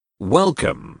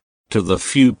Welcome to the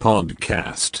Few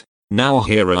Podcast. Now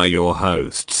here are your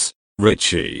hosts,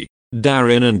 Richie,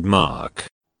 Darren and Mark.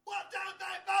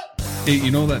 Hey,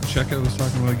 you know that check I was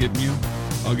talking about getting you?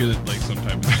 I'll get it like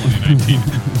sometime in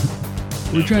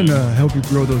 2019. We're trying to help you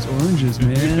grow those oranges,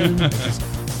 man.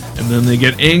 And then they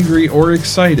get angry or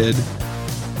excited.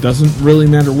 Doesn't really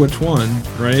matter which one,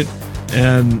 right?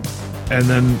 And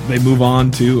then they move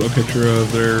on to a picture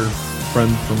of their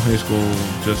friend from high school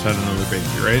just had another baby,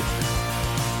 right?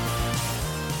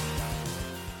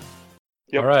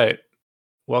 Yep. All right.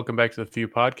 Welcome back to the Few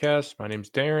Podcast. My name's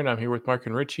Darren. I'm here with Mark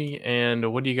and Richie.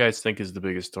 And what do you guys think is the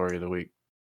biggest story of the week?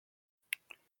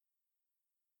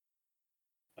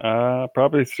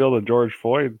 Probably still the George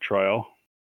Floyd trial.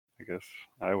 I guess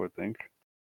I would think.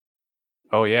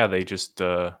 Oh yeah, they just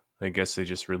I guess they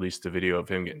just released a video of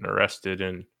him getting arrested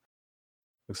in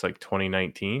looks like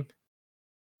 2019.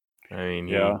 I mean,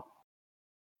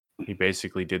 he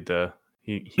basically did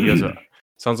he has a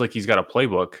sounds like he's got a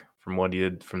playbook from what he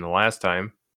did from the last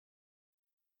time.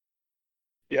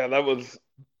 Yeah,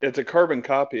 it's a carbon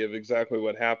copy of exactly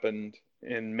what happened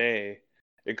in May,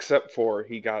 except for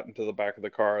he got into the back of the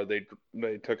car. They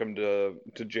took him to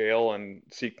jail and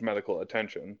seeked medical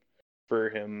attention for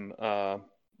him.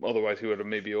 Otherwise, he would have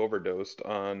maybe overdosed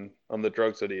on the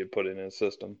drugs that he had put in his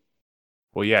system.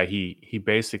 Well, yeah, he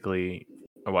basically,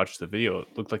 I watched the video.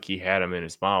 It looked like he had him in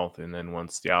his mouth, and then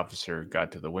once the officer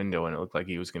got to the window and it looked like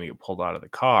he was going to get pulled out of the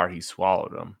car, he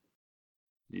swallowed him.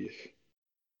 Yeah.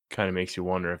 Kind of makes you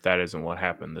wonder if that isn't what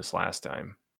happened this last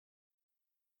time.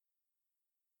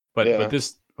 But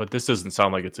this doesn't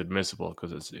sound like it's admissible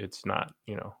because it's not,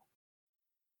 you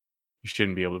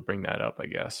shouldn't be able to bring that up, I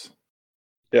guess.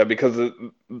 Yeah, because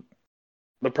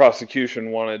the prosecution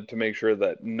wanted to make sure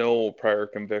that no prior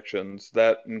convictions,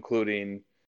 that including,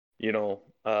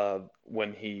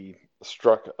 when he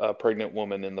struck a pregnant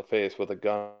woman in the face with a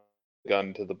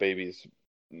gun to the baby's,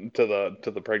 to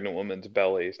the pregnant woman's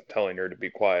belly, telling her to be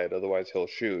quiet, otherwise he'll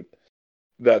shoot.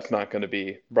 That's not going to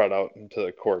be brought out into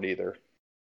the court either.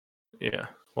 Yeah.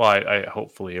 Well, I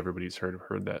hopefully everybody's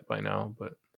heard that by now,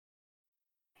 but.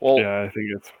 Well, yeah, I think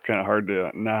it's kind of hard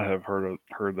to not have heard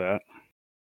that.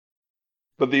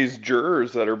 But these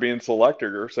jurors that are being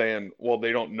selected are saying, well,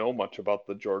 they don't know much about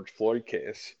the George Floyd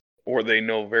case, or they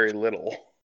know very little.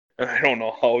 And I don't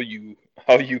know how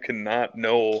you can not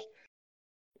know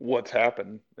what's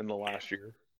happened in the last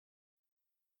year.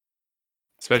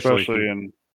 Especially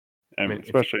in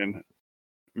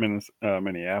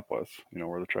Minneapolis,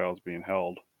 where the trial is being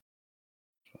held.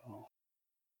 So,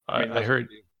 I heard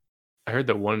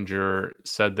that one juror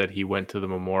said that he went to the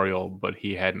memorial, but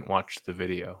he hadn't watched the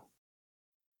video.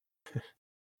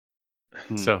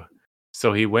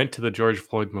 So he went to the George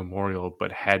Floyd memorial,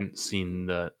 but hadn't seen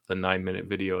the 9-minute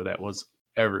video that was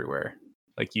everywhere.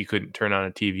 Like you couldn't turn on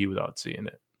a TV without seeing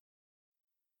it.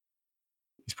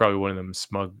 He's probably one of them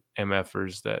smug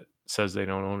MFers that says they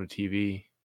don't own a TV.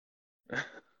 I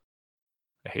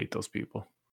hate those people.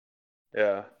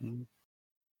 Yeah.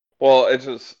 Well, it's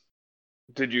just,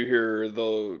 did you hear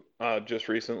though just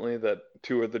recently that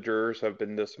 2 of the jurors have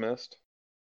been dismissed?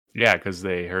 Yeah, because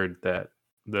they heard that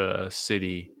the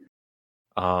city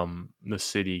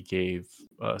gave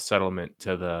a settlement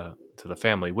to the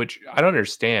family, which I don't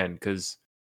understand because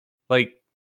like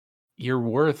you're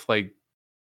worth like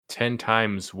 10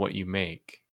 times what you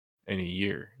make in a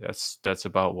year. That's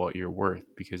about what you're worth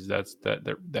because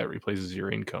that replaces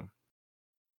your income.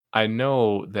 I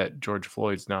know that George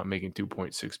Floyd's not making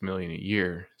 2.6 million a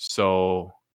year,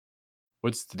 so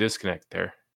what's the disconnect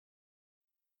there?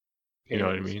 You know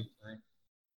what I mean?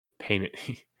 Pain it.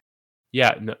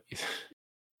 Yeah, no.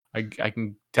 I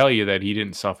can tell you that he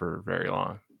didn't suffer very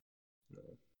long.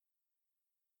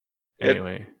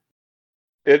 Anyway.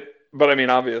 But I mean,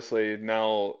 obviously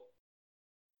now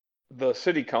the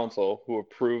city council who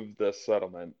approved this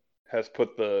settlement has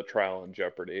put the trial in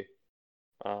jeopardy.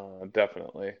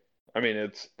 Definitely. I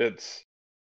mean, it's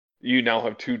you now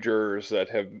have 2 jurors that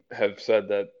have said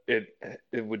that it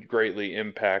would greatly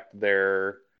impact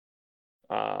their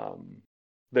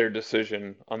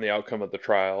decision on the outcome of the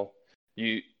trial.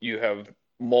 You have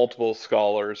multiple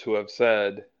scholars who have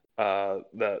said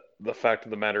that the fact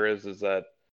of the matter is that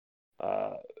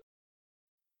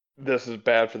this is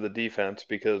bad for the defense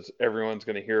because everyone's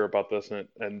going to hear about this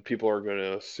and people are going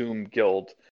to assume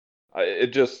guilt.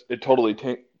 It totally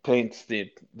taints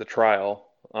the trial.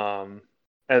 And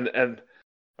I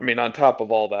mean, on top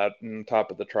of all that, on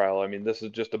top of the trial, I mean, this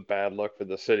is just a bad look for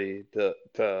the city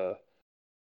to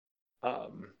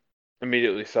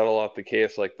immediately settle off the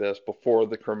case like this before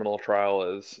the criminal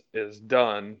trial is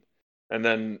done, and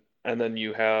then and then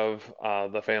you have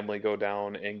the family go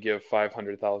down and give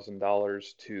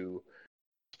 $500,000 to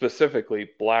specifically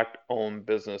black-owned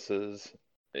businesses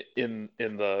in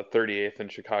the 38th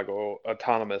and Chicago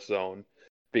autonomous zone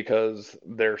because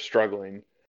they're struggling,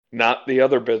 not the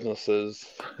other businesses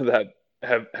that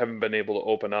haven't been able to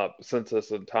open up since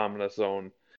this autonomous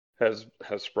zone has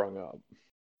sprung up.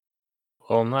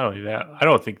 Well, not only that, I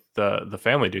don't think the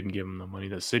family didn't give him the money.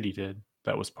 The city did.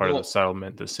 That was part of the Well,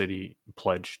 settlement. The city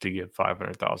pledged to give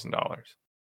 $500,000,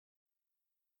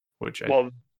 which well,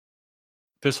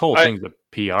 this whole I thing's a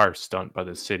PR stunt by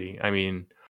the city. I mean,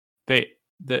 they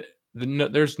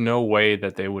there's no way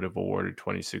that they would have awarded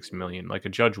 26 million. Like a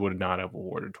judge would not have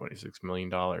awarded 26 million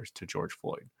dollars to George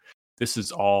Floyd. This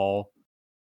is all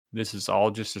just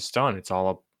a stunt. It's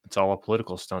all a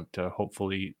political stunt to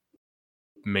hopefully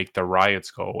make the riots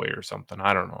go away or something.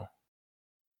 I don't know.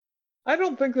 I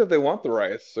don't think that they want the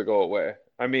riots to go away.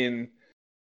 I mean,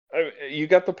 you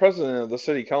got the president of the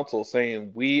city council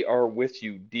saying we are with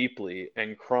you deeply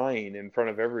and crying in front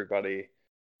of everybody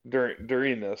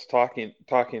during this, talking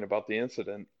about the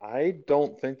incident. I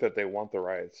don't think that they want the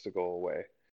riots to go away.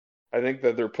 I think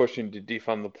that they're pushing to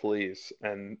defund the police,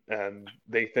 and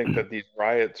they think that these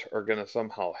riots are going to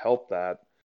somehow help that.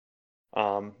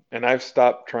 And I've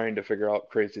stopped trying to figure out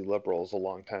crazy liberals a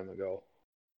long time ago.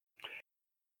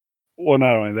 Well,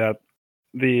 not only that,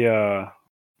 the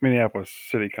Minneapolis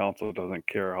City Council doesn't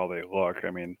care how they look.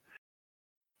 I mean,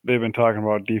 they've been talking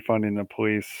about defunding the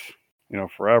police,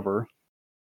 forever.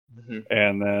 Mm-hmm.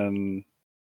 And then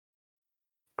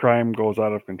crime goes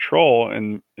out of control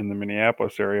in the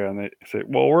Minneapolis area, and they say,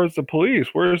 "Well, where's the police?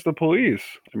 Where's the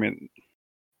police?" I mean,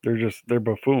 they're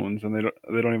buffoons, and they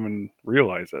don't even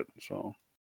realize it. So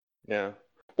Yeah.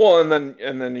 Well, and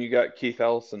then you got Keith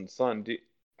Ellison's son.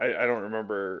 I don't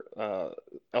remember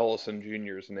Ellison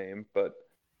Jr.'s name, but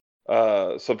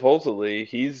supposedly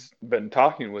he's been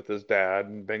talking with his dad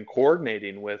and been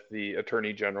coordinating with the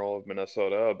Attorney General of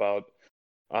Minnesota about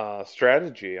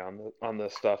strategy on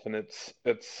this stuff, and it's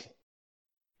it's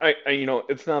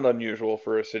not unusual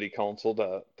for a city council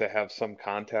to have some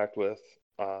contact with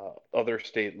other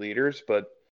state leaders, but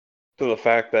to the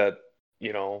fact that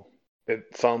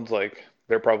it sounds like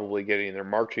they're probably getting their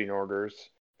marching orders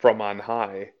from on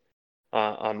high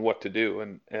on what to do,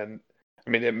 and I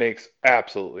mean it makes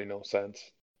absolutely no sense,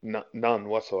 none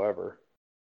whatsoever.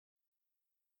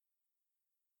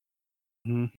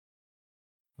 Well,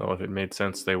 if it made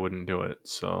sense, they wouldn't do it.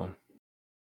 So,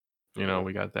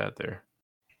 we got that there.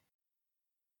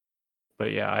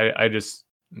 But yeah,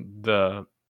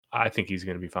 I think he's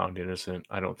going to be found innocent.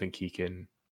 I don't think he can.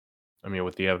 I mean,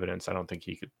 with the evidence, I don't think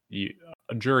he could.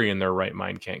 A jury in their right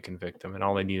mind can't convict him, and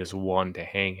all they need is one to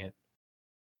hang it.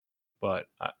 But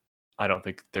I don't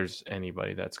think there's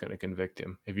anybody that's going to convict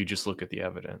him if you just look at the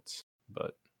evidence.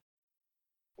 But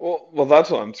well,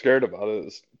 that's what I'm scared about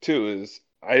is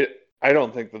I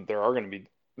don't think that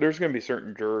there's going to be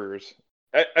certain jurors.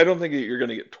 I don't think that you're going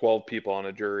to get 12 people on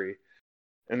a jury,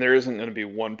 and there isn't going to be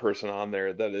one person on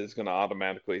there that is going to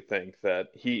automatically think that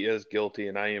he is guilty,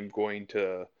 and I am going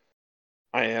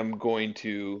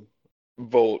to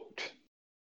vote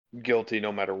guilty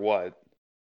no matter what.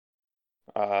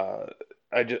 I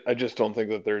just don't think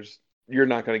that you're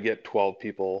not going to get 12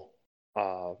 people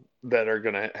that are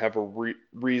going to have a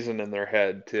reason in their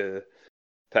head to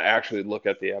actually look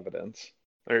at the evidence.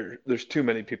 There's too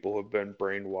many people who have been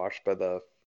brainwashed by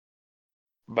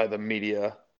the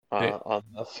media on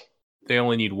this. They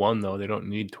only need one, though. They don't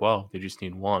need 12. They just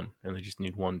need one, and they just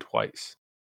need one twice.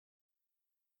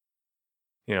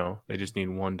 They just need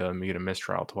one to get a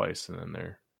mistrial twice, and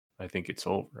then I think it's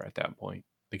over at that point.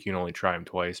 Like, you can only try him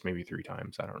twice, maybe 3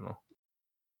 times. I don't know.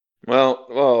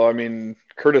 Well, I mean,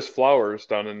 Curtis Flowers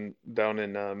down in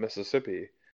Mississippi,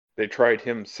 they tried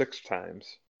him 6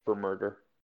 times for murder.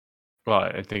 Well,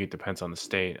 I think it depends on the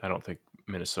state. I don't think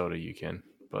Minnesota you can,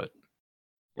 but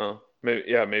well,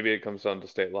 maybe it comes down to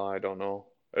state law. I don't know.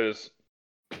 I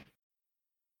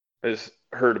just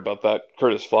heard about that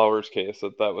Curtis Flowers case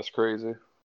that was crazy.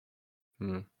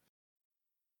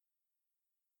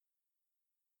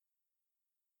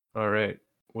 All right.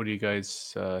 What do you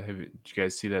guys did you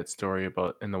guys see that story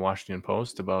about in the Washington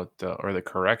Post about or the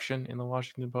correction in the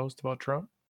Washington Post about Trump?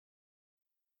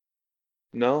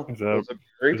 No. Was it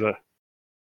buried?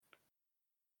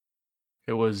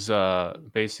 It was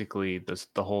basically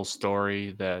the whole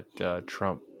story that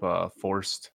Trump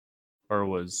forced or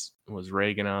was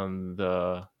Reagan on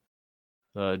the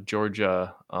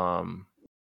Georgia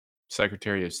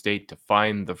Secretary of State to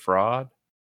find the fraud.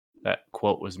 That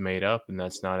quote was made up, and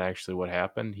that's not actually what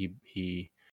happened.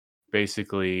 He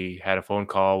basically had a phone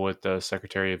call with the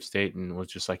Secretary of State and was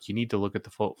just like, you need to look at the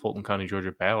Fulton County,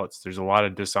 Georgia ballots. There's a lot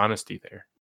of dishonesty there.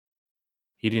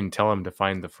 He didn't tell him to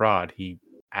find the fraud. He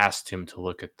asked him to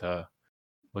look at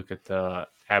the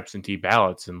absentee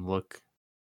ballots and look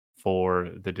for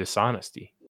the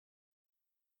dishonesty.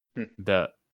 The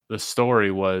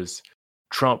story was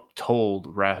Trump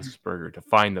told Raffensperger to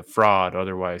find the fraud,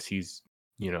 otherwise he's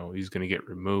going to get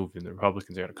removed and the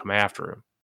Republicans are going to come after him.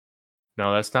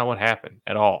 No, that's not what happened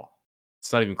at all.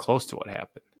 It's not even close to what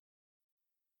happened.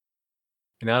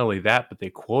 And not only that, but they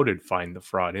quoted "find the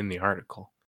fraud" in the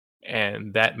article,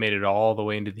 and that made it all the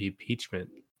way into the impeachment.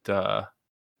 The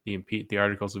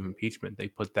articles of impeachment. They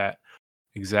put that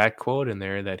exact quote in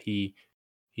there that he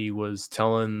was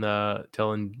telling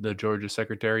the Georgia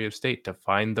Secretary of State to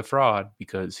find the fraud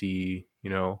because he's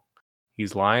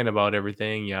lying about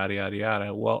everything, yada yada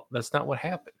yada. Well, that's not what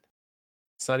happened.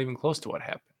 It's not even close to what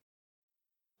happened.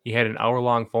 He had an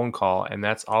hour-long phone call, and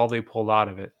that's all they pulled out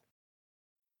of it.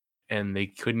 And they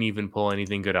couldn't even pull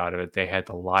anything good out of it. They had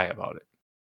to lie about it.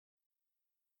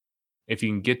 If you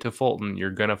can get to Fulton,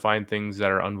 you're going to find things that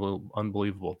are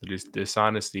unbelievable. The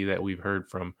dishonesty that we've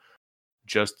heard from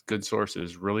just good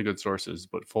sources, really good sources,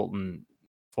 but Fulton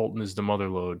is the mother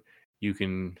lode. You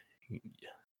can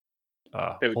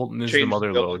Fulton is the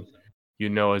mother lode.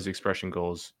 As expression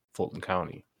goes, Fulton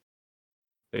County.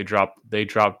 They dropped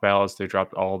ballots. They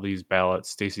dropped all these ballots.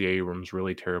 Stacey Abrams,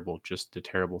 really terrible, just a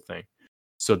terrible thing.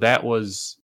 So that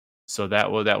was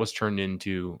turned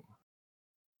into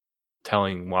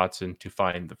telling Watson to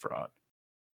find the fraud.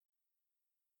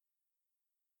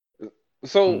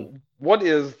 So what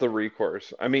is the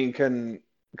recourse? I mean,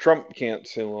 Trump can't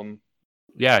sue him?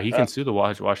 Yeah, he can sue the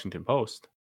Washington Post.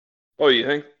 Oh, you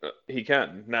think he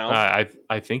can now?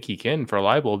 I think he can for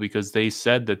libel because they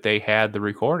said that they had the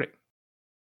recording.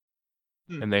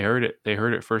 And they heard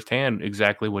it firsthand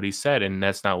exactly what he said, and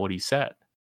that's not what he said.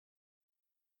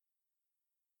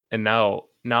 And now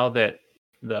that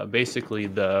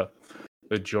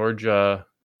the Georgia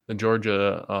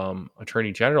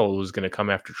Attorney General was going to come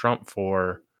after Trump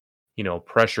for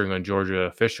pressuring a Georgia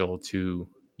official to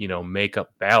make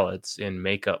up ballots and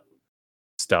make up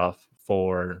stuff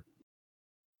for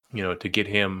to get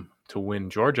him to win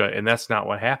Georgia, and that's not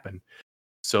what happened.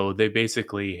 So they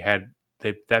basically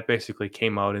that basically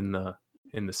came out in the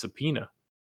subpoena.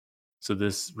 So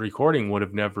this recording would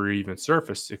have never even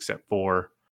surfaced except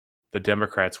for the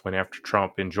Democrats went after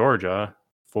Trump in Georgia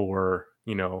for,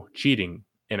 cheating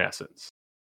in essence.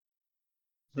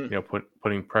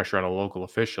 Putting pressure on a local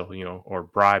official, or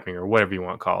bribing or whatever you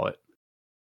want to call it.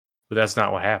 But that's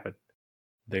not what happened.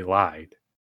 They lied.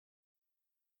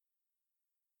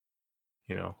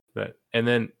 And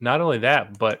then not only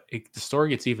that, but the story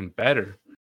gets even better.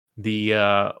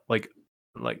 The like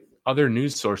other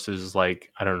news sources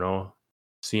like, I don't know,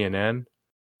 CNN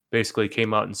basically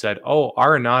came out and said, "Oh,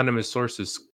 our anonymous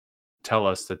sources tell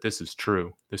us that this is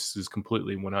true. This is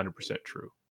completely 100% true."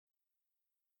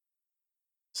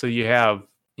 So you have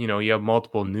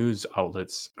multiple news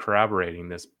outlets corroborating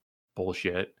this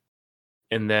bullshit.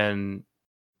 And then,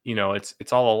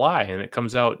 it's all a lie, and it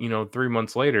comes out, 3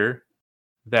 months later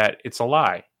that it's a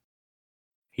lie.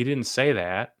 He didn't say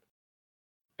that.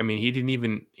 I mean,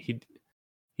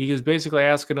 he was basically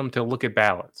asking them to look at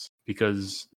ballots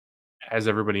because, as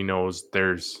everybody knows,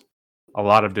 there's a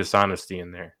lot of dishonesty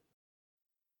in there.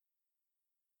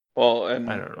 Well, and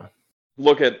I don't know.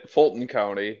 Look at Fulton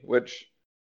County, which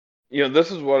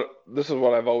this is what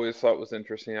I've always thought was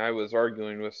interesting. I was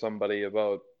arguing with somebody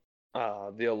about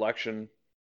the election,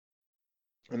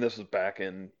 and this was back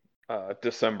in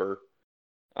December,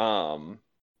 and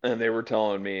they were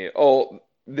telling me, "Oh,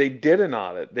 they did an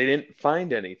audit. They didn't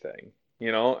find anything."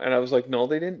 And I was like, "No,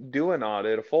 they didn't do an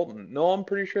audit of Fulton." "No, I'm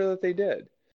pretty sure that they did."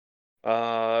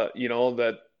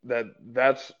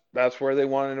 That's where they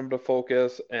wanted them to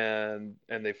focus, and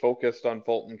they focused on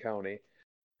Fulton County.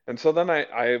 And so then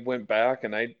I went back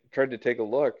and I tried to take a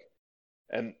look,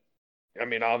 and I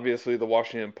mean, obviously the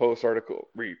Washington Post article,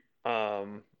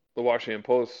 the Washington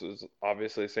Post is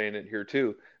obviously saying it here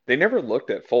too. They never looked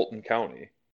at Fulton County.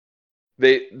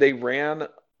 They ran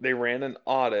an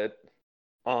audit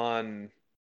on,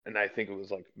 and I think it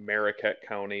was like Marquette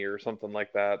County or something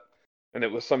like that, and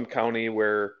it was some county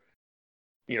where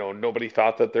nobody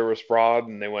thought that there was fraud,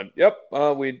 and they went, "Yep,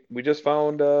 we just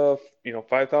found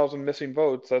 5,000 missing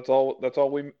votes. That's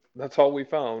all we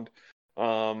found."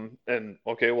 And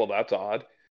okay, well, that's odd.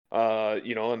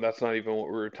 And that's not even what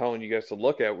we were telling you guys to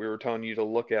look at. We were telling you to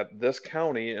look at this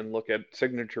county and look at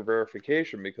signature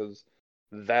verification, because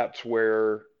that's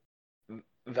where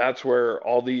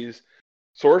all these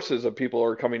sources of people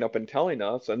are coming up and telling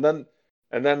us. And then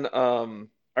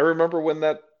I remember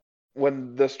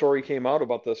when the story came out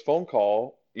about this phone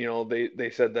call,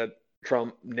 they said that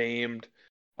Trump named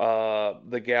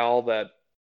the gal that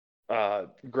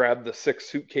grabbed the 6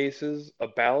 suitcases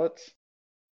of ballots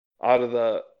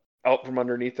out from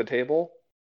underneath the table,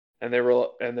 and I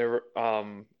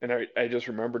just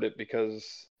remembered it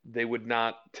because they would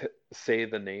not say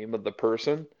the name of the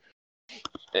person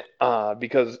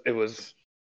because it was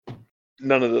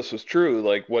none of this was true.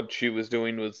 Like, what she was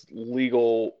doing was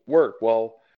legal work.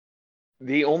 Well,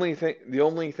 the only thing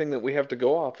that we have to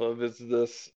go off of is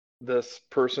this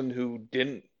person who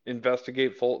didn't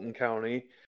investigate Fulton County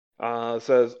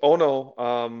says, "Oh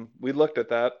no, we looked at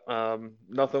that.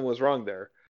 Nothing was wrong there."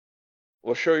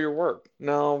 Well, show your work.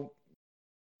 No.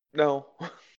 So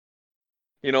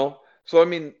I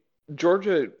mean,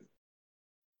 Georgia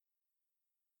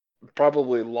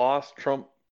probably lost Trump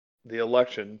the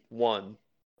election, won,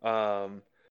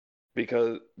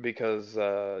 because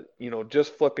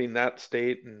just flipping that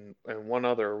state and one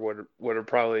other would have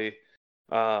probably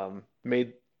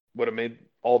made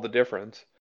all the difference.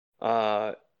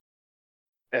 And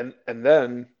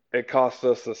then it cost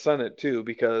us the Senate too,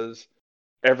 because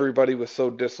everybody was so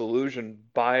disillusioned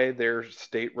by their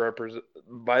state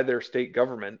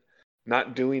government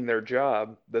not doing their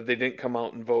job that they didn't come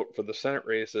out and vote for the Senate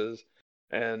races,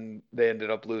 and they ended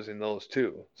up losing those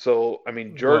too. So I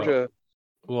mean, Georgia.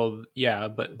 Well, yeah,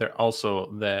 but they're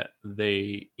also that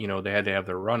they had to have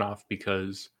their runoff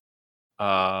because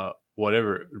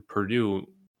whatever Purdue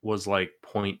was like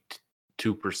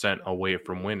 0.2% away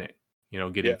from winning,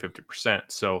 getting 50%.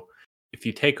 So if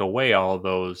you take away all of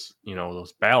those,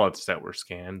 those ballots that were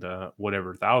scanned,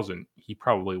 whatever 1,000, he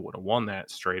probably would have won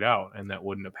that straight out, and that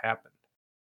wouldn't have happened.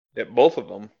 Yeah, both of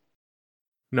them.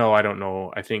 No, I don't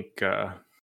know. I think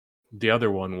the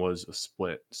other one was a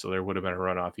split, so there would have been a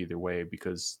runoff either way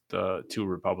because the 2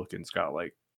 Republicans got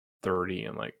like 30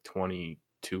 and like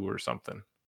 22 or something.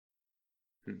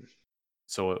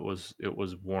 So it was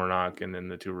Warnock and then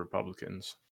the 2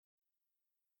 Republicans,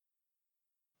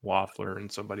 Waffler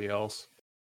and somebody else.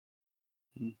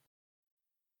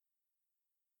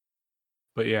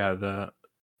 But yeah, the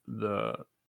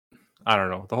I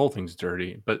don't know, the whole thing's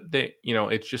dirty. But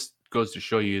it just goes to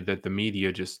show you that the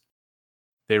media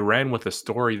they ran with a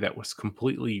story that was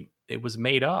it was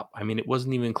made up. I mean, it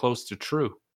wasn't even close to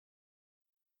true.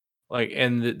 Like,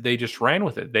 and they just ran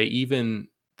with it. They even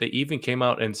came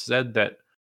out and said that,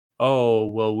 oh,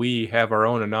 well, we have our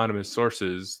own anonymous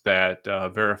sources that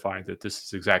verify that this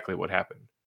is exactly what happened.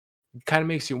 It kind of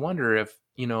makes you wonder if,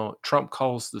 Trump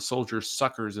calls the soldiers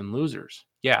suckers and losers.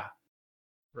 Yeah.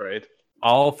 Right.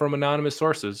 All from anonymous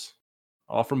sources,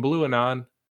 all from Blue Anon.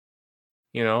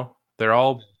 They're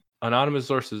all anonymous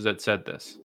sources that said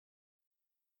this.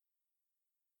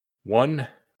 One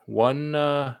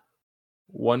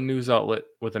news outlet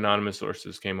with anonymous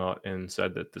sources came out and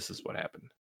said that this is what happened.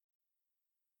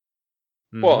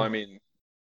 Mm-hmm. Well, I mean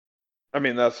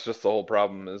that's just the whole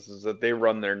problem is that they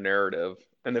run their narrative,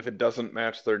 and if it doesn't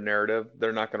match their narrative,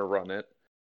 they're not going to run it.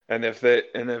 And if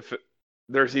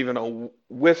there's even a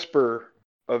whisper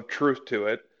of truth to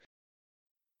it,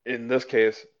 in this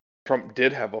case, Trump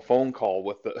did have a phone call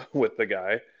with the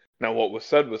guy. Now, what was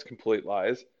said was complete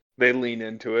lies. They lean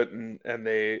into it, and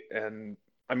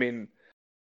I mean,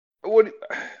 I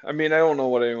don't know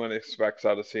what anyone expects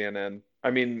out of CNN. I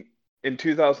mean, in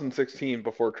 2016,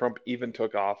 before Trump even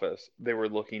took office, they were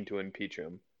looking to impeach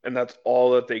him, and that's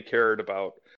all that they cared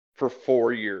about for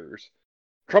 4 years.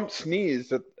 Trump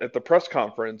sneezed at the press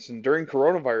conference, and during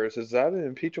coronavirus, is that an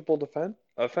impeachable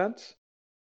offense?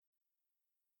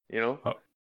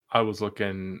 I was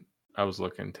looking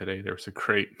today. There's a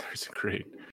great. It's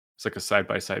like a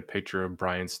side-by-side picture of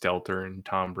Brian Stelter and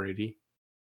Tom Brady,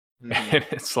 and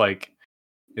it's like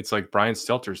Brian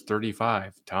Stelter's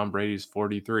 35, Tom Brady's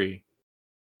 43.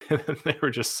 They were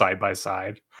just side by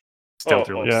side.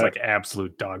 Stelter looks like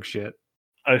absolute dog shit.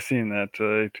 I seen that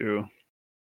today too.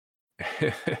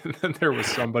 And then there was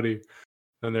somebody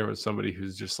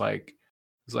who's just like,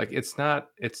 it's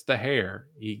the hair.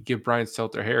 You give Brian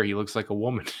Stelter hair, he looks like a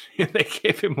woman. They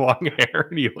gave him long hair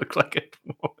and he looked like a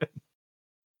woman.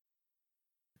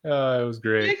 It was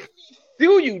great.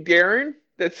 Sue you, Darren.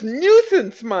 That's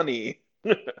nuisance money.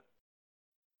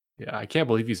 Yeah, I can't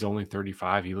believe he's only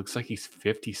 35. He looks like he's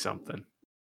 50 something.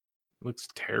 It looks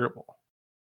terrible.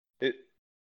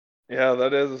 Yeah,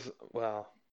 that is,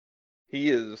 well,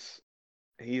 he's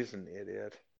an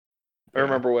idiot. Yeah. I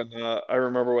remember when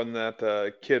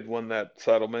that kid won that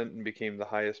settlement and became the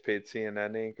highest paid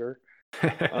CNN anchor.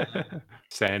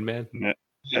 Sandman?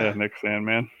 Yeah, Nick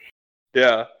Sandman.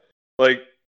 Yeah. Like,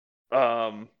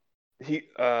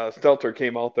 Stelter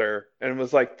came out there and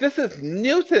was like, "This is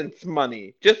nuisance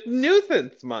money, just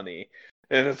nuisance money,"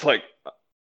 and it's like,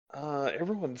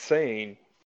 everyone's saying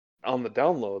on the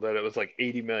download that it was like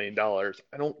 $80 million.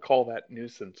 I don't call that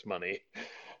nuisance money.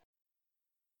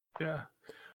 Yeah.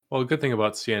 Well, the good thing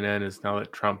about CNN is now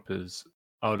that Trump is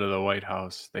out of the White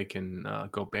House, they can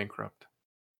go bankrupt.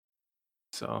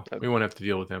 So we won't have to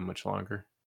deal with him much longer.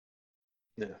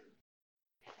 Yeah.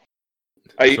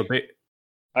 So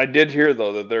I did hear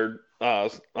though that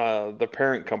the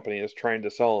parent company is trying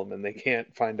to sell them and they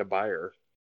can't find a buyer.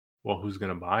 well, who's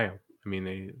going to buy them? I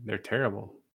mean, they're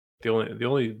terrible. The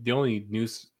only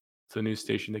news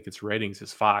station that gets ratings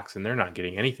is Fox, and they're not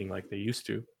getting anything like they used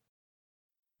to.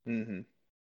 Mm-hmm.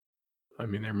 I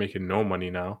mean, they're making no money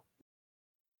now.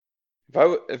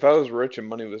 If I was rich and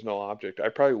money was no object, I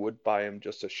probably would buy him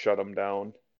just to shut him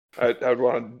down. I'd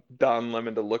want Don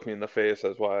Lemon to look me in the face.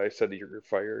 That's why I said you're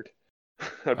fired.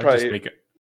 I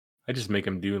just make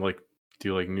them do like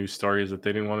news stories that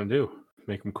they didn't want to do.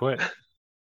 Make them quit.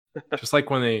 Just like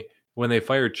when they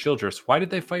fired Childress. Why did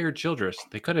they fire Childress?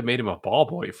 They could have made him a ball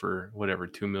boy for whatever,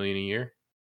 $2 million a year.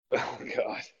 Oh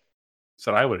God. That's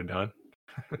what I would have done.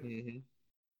 Mm-hmm.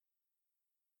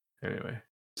 Anyway,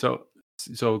 so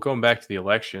going back to the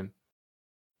election,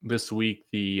 this week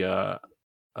there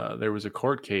was a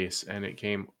court case, and it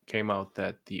came out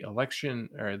that the election,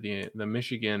 or the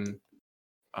Michigan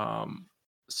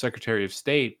Secretary of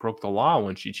State broke the law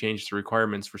when she changed the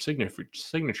requirements for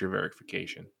signature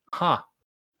verification.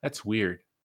 That's weird.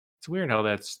 It's weird how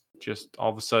that's just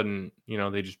all of a sudden,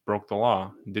 they just broke the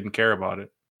law and didn't care about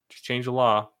it. Just changed the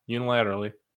law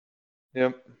unilaterally.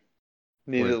 Yep.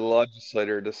 Needed a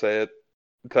legislator to say it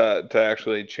to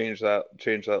actually change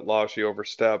that law. She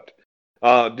overstepped.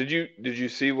 Did you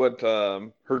see what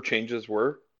her changes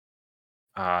were?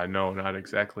 No, not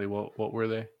exactly. What were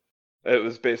they? It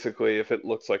was basically, if it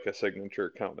looks like a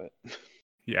signature, count it.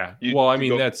 Yeah.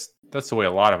 That's the way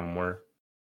a lot of them were.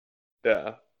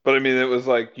 Yeah, but I mean, it was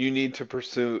like you need to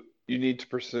assume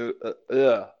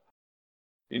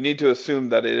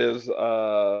that it is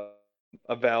a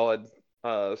valid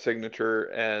signature,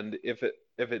 and if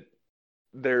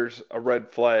there's a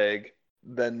red flag,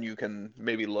 then you can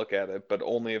maybe look at it, but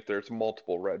only if there's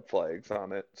multiple red flags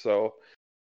on it. So,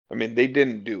 I mean, they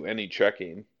didn't do any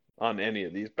checking on any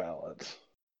of these ballots.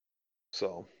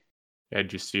 So, yeah,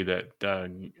 did you see that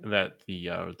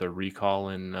the recall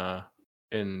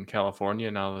in California,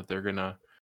 now that they're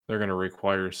gonna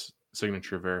require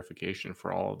signature verification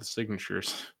for all of the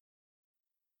signatures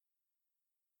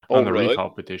on the recall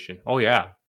petition? Oh yeah,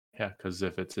 because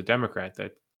if it's a Democrat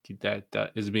that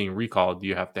is being recalled,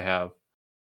 you have to have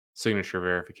signature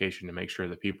verification to make sure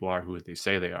that people are who they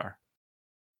say they are.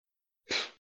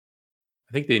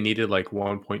 I think they needed like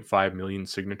 1.5 million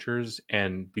signatures,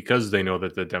 and because they know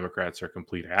that the Democrats are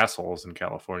complete assholes in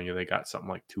California, they got something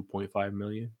like 2.5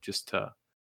 million just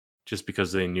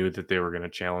because they knew that they were going to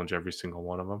challenge every single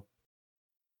one of them.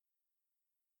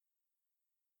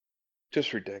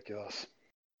 Just ridiculous.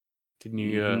 Didn't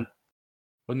you?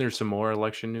 Wasn't there some more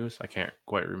election news? I can't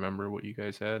quite remember what you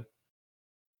guys had.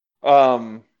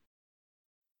 Well,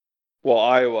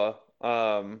 Iowa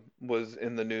was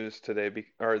in the news today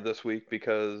or this week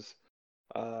because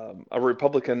a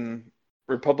Republican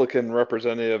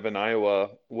representative in Iowa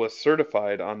was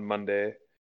certified on Monday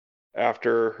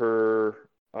after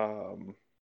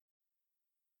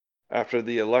after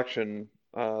the election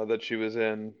that she was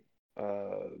in.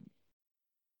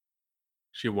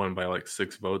 She won by like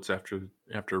 6 votes after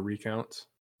recounts.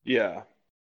 Yeah,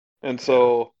 and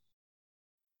so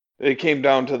it came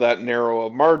down to that narrow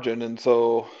of margin, and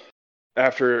so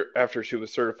after she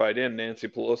was certified in, Nancy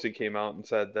Pelosi came out and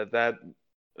said that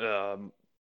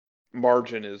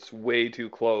margin is way too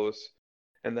close,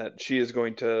 and that she is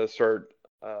going to start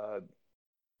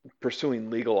pursuing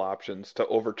legal options to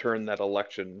overturn that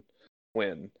election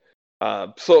win.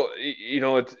 So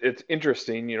it's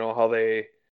interesting, how they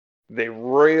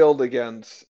railed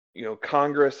against.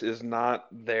 Congress is not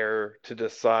there to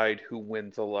decide who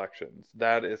wins elections.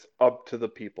 That is up to the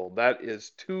people. That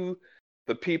is to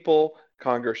the people.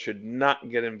 Congress should not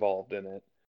get involved in it.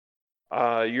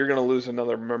 You're going to lose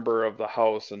another member of the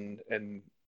House and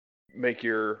make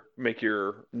your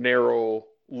narrow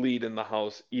lead in the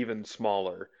House even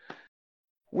smaller.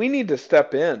 We need to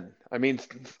step in. I mean,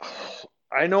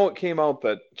 I know it came out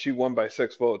that she won by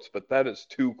 6 votes, but that is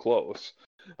too close.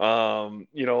 And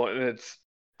it's,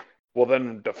 well,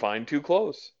 then define too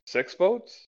close. 6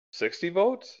 votes, 60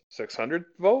 votes, 600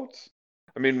 votes.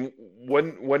 I mean,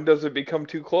 when does it become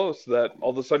too close that all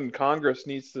of a sudden Congress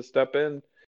needs to step in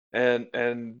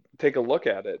and take a look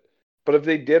at it? But if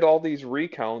they did all these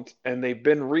recounts and they've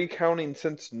been recounting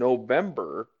since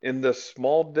November in this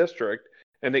small district,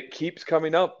 and it keeps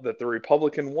coming up that the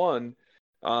Republican won,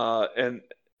 and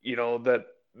that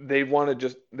they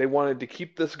wanted to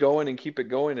keep this going and keep it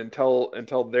going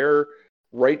until their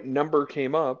right number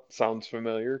came up. Sounds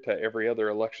familiar to every other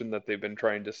election that they've been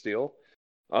trying to steal.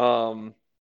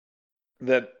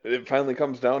 That it finally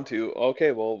comes down to,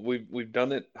 okay, well, we've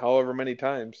done it however many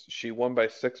times. She won by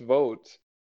 6 votes.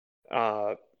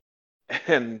 And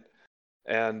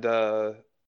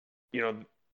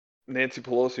Nancy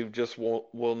Pelosi just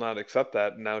will not accept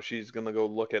that. And now she's going to go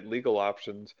look at legal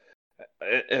options.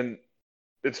 And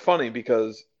it's funny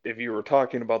because if you were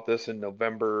talking about this in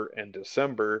November and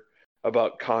December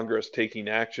about Congress taking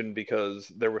action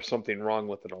because there was something wrong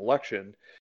with an election,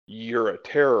 you're a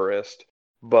terrorist.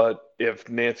 But if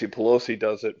Nancy Pelosi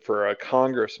does it for a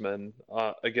congressman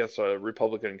against a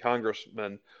Republican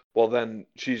congressman, well, then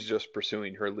she's just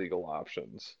pursuing her legal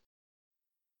options.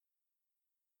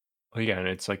 Well, yeah, and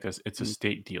it's like this. It's a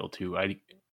state deal too. I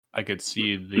could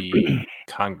see the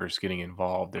Congress getting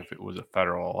involved if it was a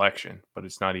federal election, but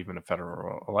it's not even a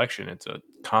federal election. It's a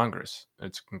Congress.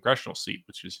 It's a congressional seat,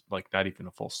 which is like not even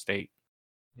a full state.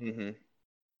 Mm-hmm.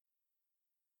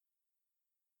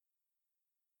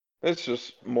 It's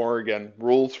just more, again,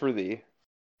 rules for thee.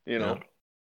 Nancy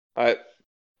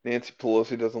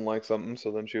Pelosi doesn't like something,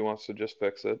 so then she wants to just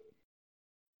fix it.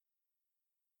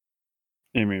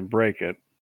 You mean break it,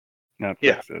 not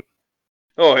fix it.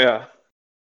 Oh yeah.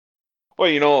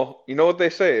 Well, you know what they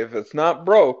say: if it's not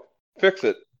broke, fix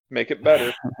it, make it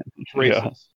better. It's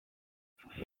racist.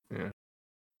 Yeah.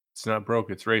 It's not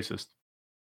broke. It's racist.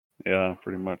 Yeah,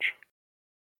 pretty much.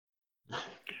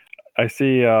 I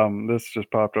see this just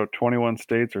popped out. 21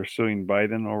 states are suing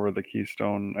Biden over the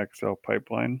Keystone XL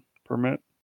pipeline permit.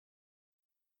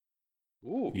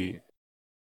 Ooh.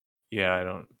 Yeah, I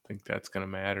don't think that's going to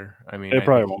matter. I mean, It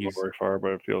probably won't go very far,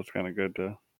 but it feels kind of good to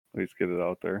at least get it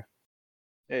out there.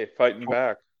 Hey, fighting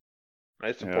back.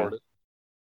 I support it.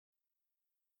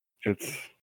 It's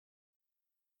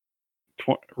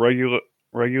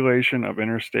regulation of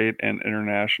interstate and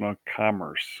international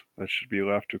commerce that should be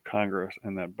left to Congress,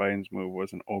 and that Biden's move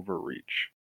was an overreach.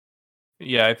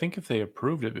 Yeah, I think if they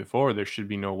approved it before, there should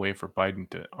be no way for Biden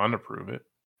to unapprove it.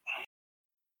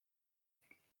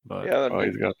 But yeah,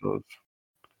 he's got those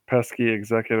pesky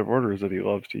executive orders that he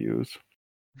loves to use.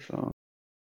 So.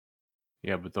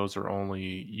 Yeah, but those are only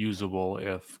usable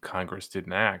if Congress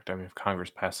didn't act. I mean, if Congress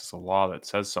passes a law that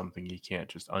says something, you can't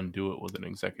just undo it with an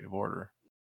executive order.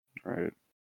 Right.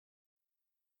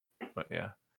 But yeah.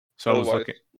 So I was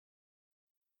looking.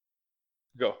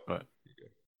 Go. But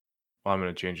well, I'm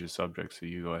going to change the subject, so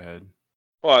you go ahead.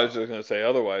 Well, I was just going to say,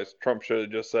 otherwise, Trump should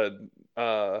have just said,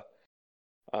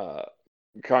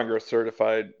 Congress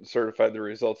certified the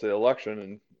results of the election,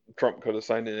 and Trump could have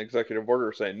signed an executive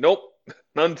order saying, nope,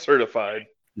 none certified.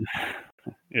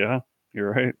 Yeah,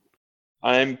 you're right.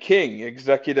 I'm king,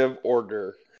 executive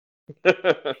order.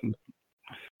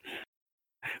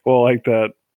 Well, like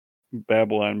that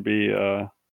Babylon Bee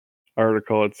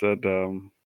article, it said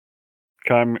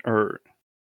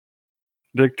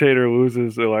dictator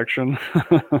loses election.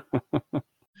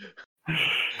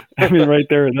 I mean, right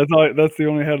there, that's the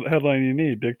only headline you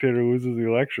need. Dictator loses the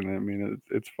election. I mean,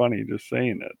 it's funny just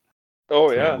saying it.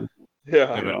 Oh yeah.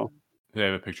 Yeah. They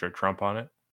have a picture of Trump on it.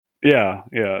 Yeah.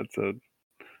 It's a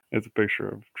picture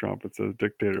of Trump. It says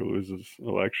dictator loses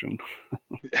election.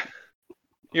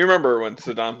 You remember when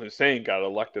Saddam Hussein got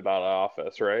elected out of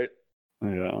office, right?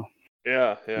 Yeah.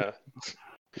 Yeah.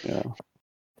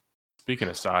 Speaking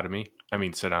of Saddam,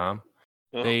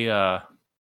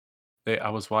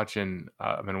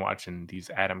 I've been watching these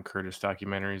Adam Curtis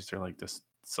documentaries. They're like this.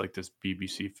 It's like this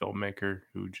BBC filmmaker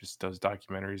who just does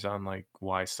documentaries on like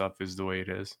why stuff is the way it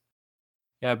is.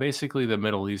 Yeah, basically the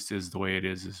Middle East is the way it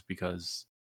is because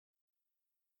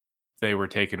they were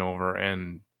taken over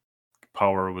and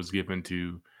power was given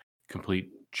to complete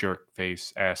jerk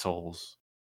face assholes.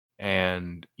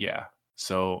 And yeah,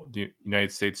 so the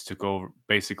United States took over,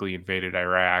 basically invaded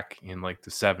Iraq in like the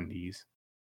 70s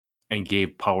and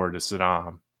gave power to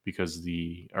Saddam because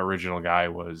the original guy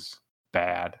was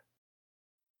bad.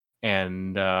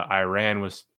 And Iran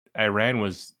was it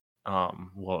was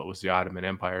the Ottoman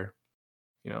Empire.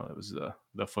 It was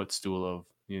the footstool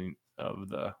of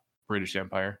the British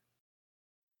Empire.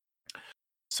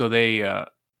 So the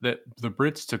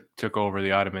Brits took over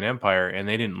the Ottoman Empire, and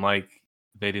they didn't like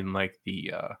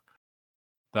the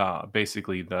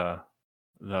basically the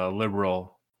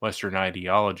liberal Western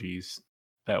ideologies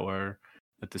that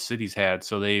the cities had.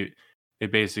 So they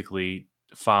basically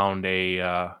found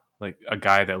a like a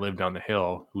guy that lived on the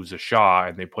hill who's a Shah,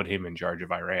 and they put him in charge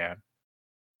of Iran.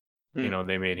 Hmm. You know,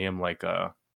 they made him like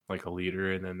a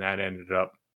leader, and then that ended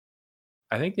up.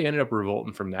 I think they ended up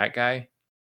revolting from that guy,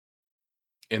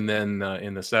 and then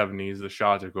in the 70s, the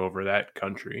Shah took over that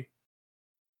country,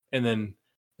 and then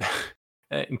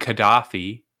and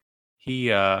Gaddafi,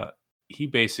 he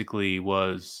basically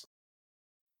was.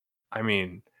 I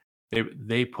mean,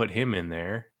 they put him in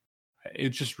there.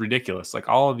 It's just ridiculous. Like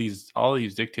all of these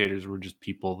dictators were just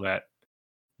people that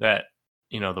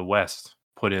the West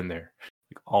put in there,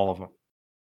 like all of them.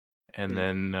 And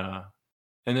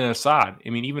Hmm. then Assad. I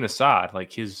mean, even Assad,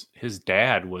 like his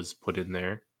dad was put in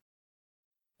there.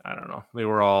 I don't know. They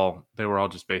were all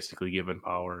just basically given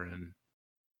power, and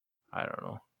I don't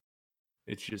know.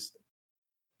 It's just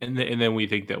and then we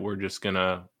think that we're just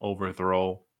gonna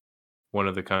overthrow one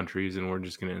of the countries, and we're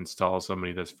just gonna install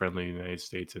somebody that's friendly to the United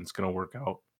States, and it's gonna work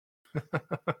out.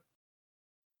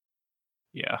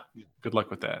 Yeah. Good luck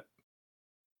with that.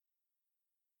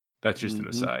 That's just an Mhm.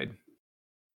 aside.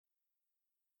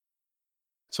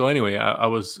 So anyway, I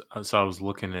was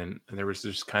looking, and there was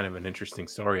just kind of an interesting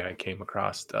story I came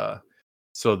across.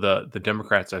 So the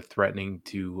Democrats are threatening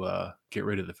to get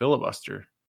rid of the filibuster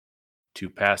to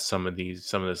pass some of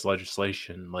this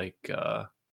legislation, like I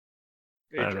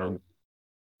don't know,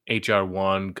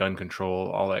 HR1, gun control,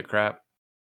 all that crap,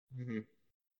 Mm-hmm.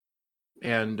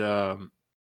 and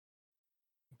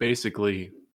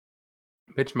basically,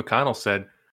 Mitch McConnell said,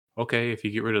 "Okay, if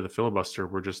you get rid of the filibuster,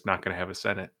 we're just not going to have a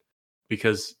Senate."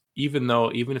 Because even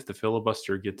if the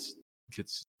filibuster gets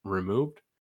removed,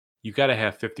 you got to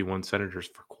have 51 senators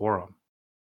for quorum.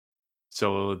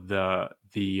 So the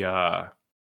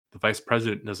vice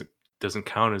president doesn't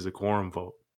count as a quorum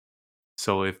vote.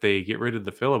 So if they get rid of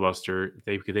the filibuster,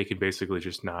 they could basically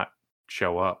just not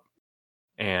show up,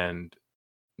 and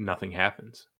nothing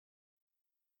happens.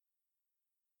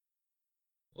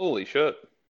 Holy shit.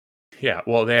 Yeah,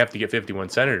 well, they have to get 51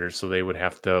 senators, so they'd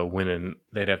have to win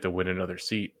another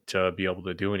seat to be able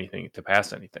to do anything, to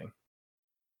pass anything.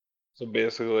 So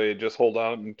basically, just hold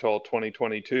out until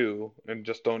 2022 and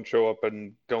just don't show up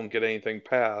and don't get anything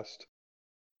passed.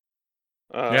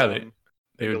 Yeah, they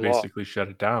Into would law. basically shut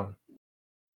it down.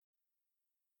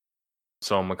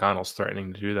 So McConnell's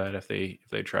threatening to do that if they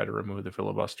try to remove the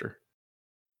filibuster.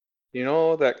 You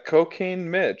know, that cocaine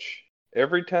Mitch,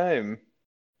 every time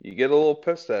you get a little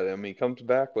pissed at him, he comes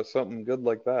back with something good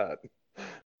like that.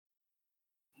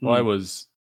 Well, Hmm.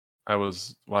 I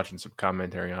was watching some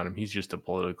commentary on him. He's just a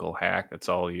political hack. That's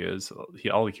all he is.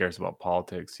 All he cares about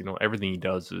politics. You know, everything he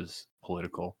does is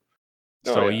political.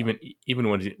 Oh, So yeah. even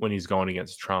when he's going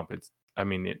against Trump,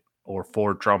 or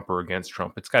for Trump or against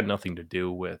Trump, it's got nothing to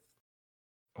do with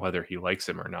whether he likes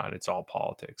him or not. It's all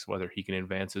politics. Whether he can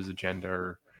advance his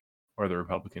agenda or the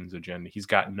Republicans' agenda, he's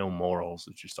got no morals.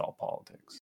 It's just all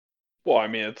politics. Well, I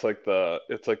mean, it's like the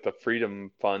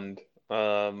Freedom Fund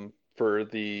for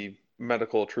the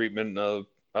medical treatment of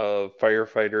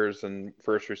firefighters and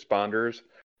first responders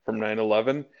from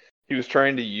 9/11. He was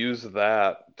trying to use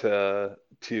that to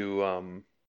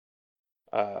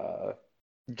uh,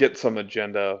 get some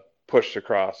agenda pushed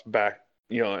across back.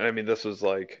 You know, I mean, this was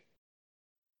like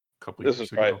A couple this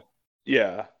was years probably ago.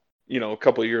 yeah, you know, a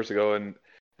couple of years ago, and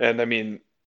I mean,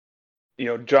 you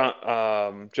know,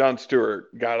 John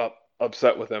Stewart got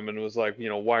upset with him and was like, you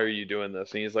know, why are you doing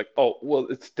this? And he's like, oh, well,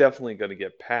 it's definitely going to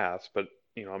get passed, but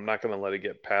you know, I'm not going to let it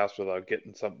get passed without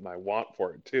getting something I want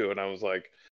for it too. And I was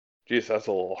like, geez, that's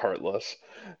a little heartless,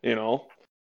 you know.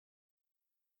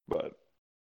 But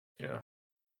Yeah.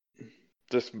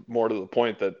 just more to the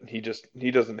point that he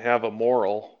doesn't have a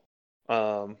moral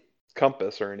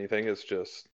compass or anything. It's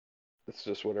just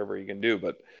whatever he can do.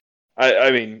 But I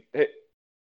mean,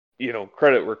 you know,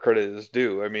 credit where credit is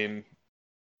due. I mean,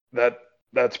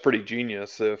 that's pretty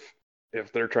genius if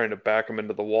they're trying to back him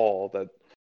into the wall that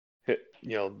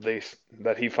you know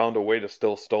that he found a way to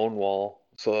still stonewall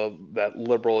so that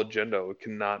liberal agenda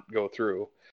cannot go through,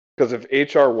 because if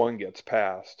HR1 gets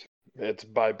passed, it's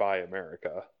bye bye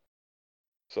America.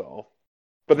 So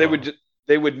but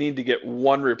they would need to get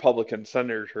one Republican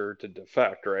senator to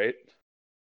defect, right?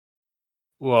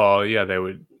 Well, yeah, they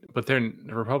would, but the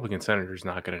Republican senator's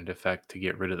not going to defect to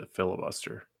get rid of the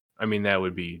filibuster. I mean, that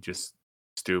would be just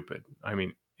stupid. I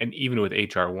mean, and even with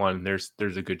HR1,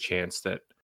 there's a good chance that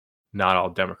not all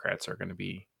Democrats are going to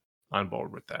be on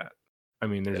board with that. I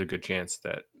mean, there's a good chance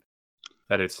that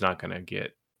it's not going to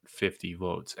get 50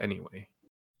 votes anyway.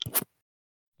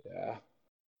 Yeah.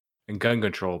 And gun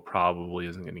control probably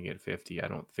isn't going to get 50. I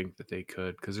don't think that they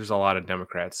could, because there's a lot of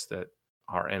Democrats that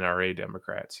are NRA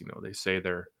Democrats. You know, they say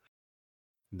they're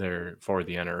they're for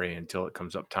the NRA until it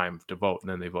comes up time to vote, and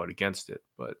then they vote against it.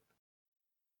 But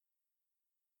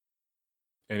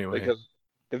anyway, Because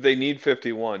if they need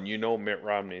 51, Mitt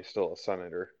Romney's still a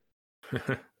senator.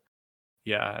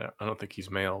 yeah, I don't think he's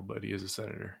male, but he is a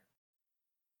senator.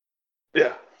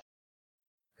 Yeah.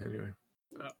 Anyway,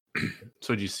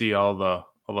 so did you see all the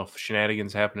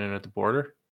shenanigans happening at the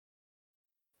border?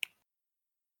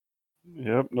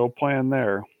 Yep, no plan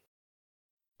there.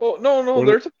 Well, no, What-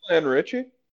 there's a plan, Richie.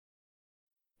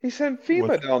 He sent FEMA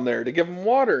What's- down there to give them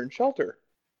water and shelter.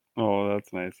 Oh,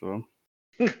 that's nice of him.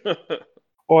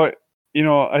 Well,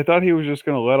 I thought he was just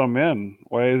going to let them in.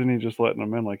 Why isn't he just letting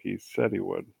them in like he said he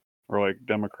would, or like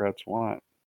Democrats want?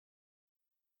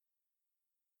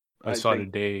 I saw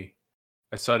today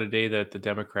that the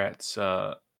Democrats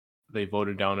they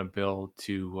voted down a bill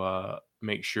to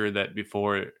make sure that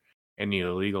before any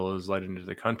illegal is let into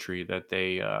the country that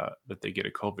they get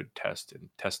a COVID test and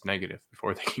test negative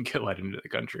before they can get let into the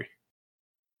country.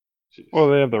 Well,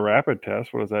 they have the rapid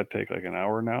test. What does that take? Like an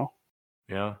hour now?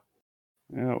 Yeah.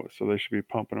 Yeah, so they should be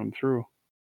pumping them through.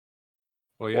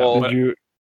 Well, yeah.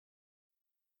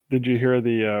 Did you hear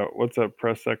the what's that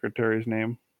press secretary's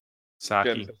name?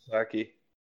 Psaki.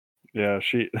 Yeah,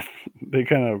 they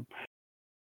kind of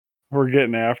were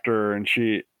getting after her, and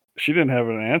she didn't have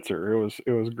an answer.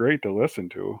 It was great to listen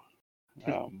to.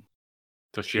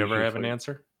 Does she ever have an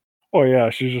answer? Oh yeah,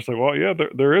 she's just like, well, yeah,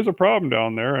 there is a problem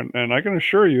down there, and I can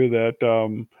assure you that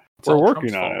we're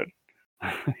working on it.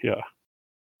 Yeah.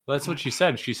 Well, that's what she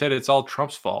said. She said it's all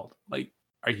Trump's fault. Like,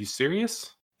 are you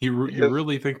serious? You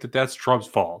really think that that's Trump's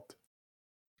fault?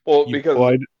 Well,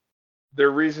 because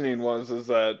their reasoning is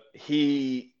that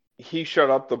he shut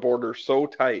up the border so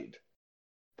tight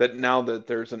that now that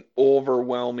there's an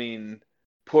overwhelming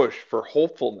push for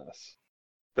hopefulness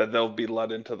that they'll be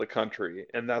let into the country,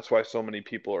 and that's why so many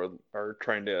people are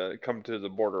trying to come to the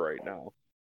border right now.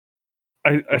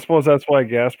 I suppose that's why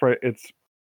it's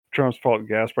Trump's fault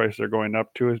gas prices are going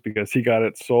up too, is because he got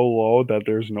it so low that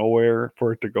there's nowhere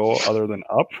for it to go other than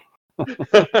up.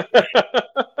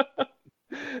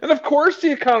 And of course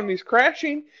the economy's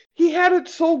crashing. He had it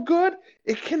so good,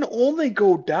 it can only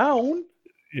go down.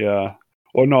 Yeah.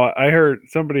 Well, no, I heard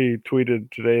somebody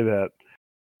tweeted today that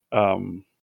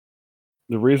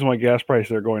the reason why gas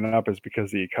prices are going up is because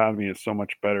the economy is so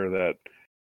much better that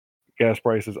gas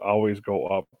prices always go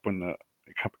up when the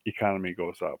economy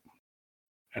goes up.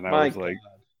 And I was like,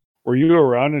 were you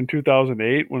around in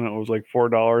 2008 when it was like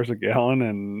 $4 a gallon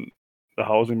and the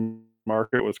housing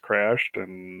market was crashed?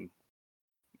 And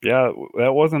yeah,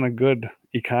 that wasn't a good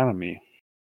economy.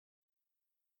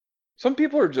 Some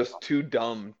people are just too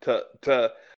dumb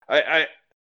to I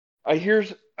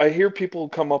hear people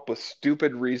come up with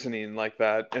stupid reasoning like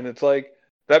that, and it's like,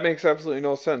 that makes absolutely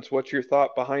no sense. What's your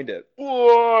thought behind it?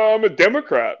 Well, I'm a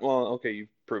Democrat. Well, okay, you've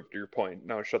proved your point.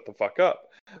 Now shut the fuck up.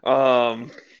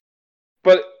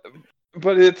 But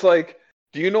it's like,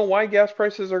 do you know why gas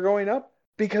prices are going up?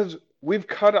 Because we've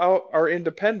cut out our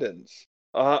independence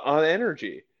on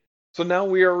energy. So now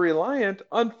we are reliant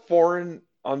on foreign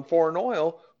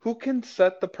oil, who can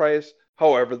set the price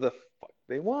however the fuck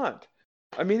they want.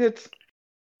 I mean, it's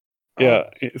yeah.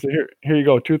 So here you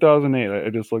go. 2008. I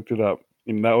just looked it up,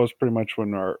 and that was pretty much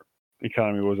when our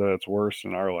economy was at its worst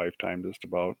in our lifetime, just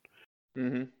about.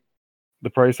 Mm-hmm. The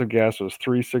price of gas was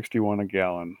 $3.61 a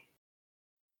gallon.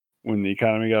 When the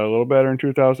economy got a little better in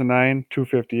 2009,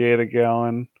 $2.58 a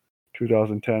gallon.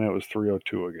 2010, it was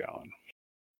 $3.02 a gallon.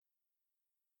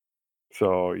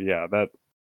 So yeah, that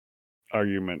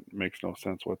argument makes no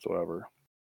sense whatsoever.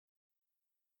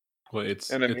 Well, it's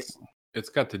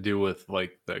got to do with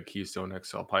like the Keystone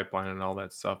XL pipeline and all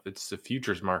that stuff. It's the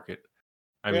futures market.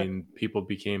 I mean, people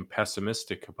became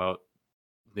pessimistic about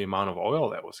the amount of oil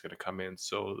that was going to come in,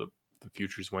 so the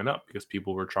futures went up because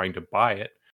people were trying to buy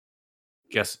it.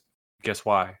 Guess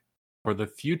why? For the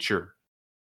future.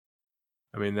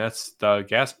 I mean, that's the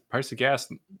price of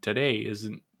gas today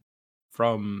isn't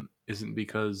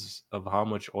because of how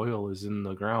much oil is in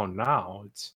the ground now.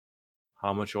 It's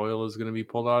how much oil is going to be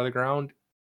pulled out of the ground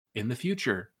in the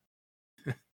future.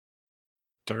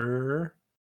 Yeah,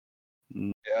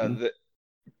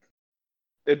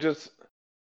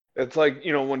 it's like,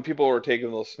 when people were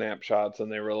taking those snapshots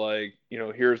and they were like,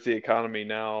 here's the economy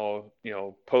now,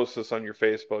 post this on your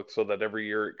Facebook so that every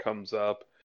year it comes up,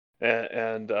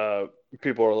 and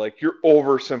people are like, you're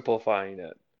oversimplifying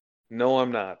it. No,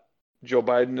 I'm not. Joe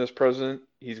Biden is president.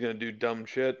 He's going to do dumb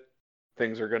shit.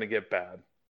 Things are going to get bad.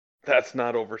 That's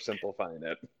not oversimplifying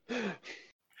it.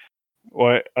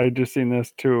 Well, I just seen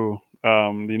this too.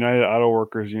 The United Auto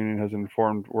Workers Union has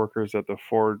informed workers that the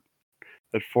Ford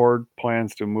that Ford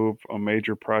plans to move a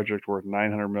major project worth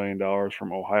 $900 million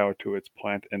from Ohio to its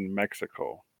plant in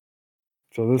Mexico.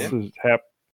 So this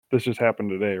this just happened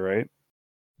today, right?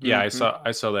 Yeah, Mhm.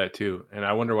 I saw that too, and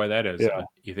I wonder why that is. Yeah.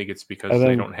 You think it's I because they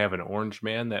think don't have an orange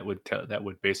man that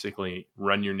would basically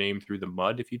run your name through the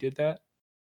mud if you did that?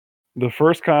 the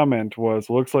first comment was,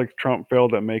 "Looks like Trump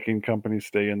failed at making companies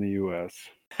stay in the U.S."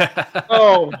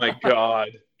 Oh my God.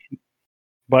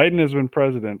 Biden has been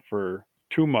president for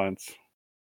 2 months.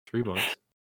 3 months.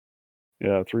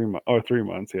 Yeah, 3 months. Oh, 3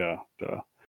 months. Yeah. Duh.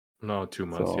 No, 2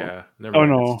 months. So, Yeah, never oh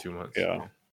mind. It's no, 2 months. yeah, Yeah.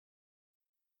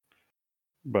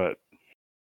 but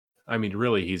I mean,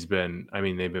 really, he's been. I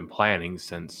mean, they've been planning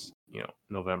since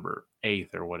November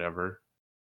 8th or whatever.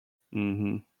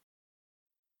 hmm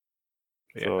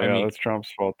Yeah, so I yeah, mean, that's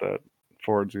Trump's fault that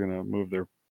Ford's gonna move their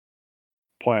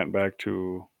plant back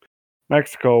to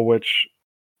Mexico, which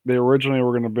they originally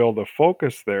were gonna build a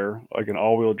Focus there, like an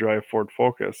all-wheel drive Ford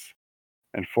Focus,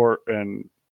 and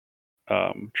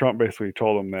Trump basically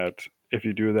told them that if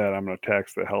you do that, I'm gonna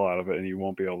tax the hell out of it, and you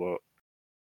won't be able to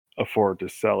afford to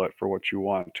sell it for what you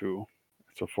want to.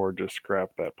 So Ford just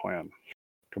scrapped that plan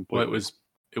well, completely.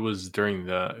 it was during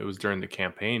the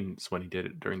campaigns when he did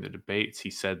it during the debates. He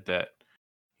said that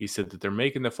they're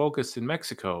making the Focus in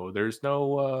Mexico. There's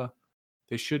no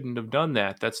they shouldn't have done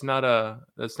that. That's not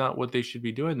what they should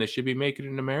be doing. They should be making it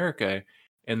in America.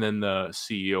 And then the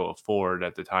CEO of Ford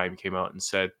at the time came out and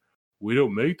said, "We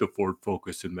don't make the Ford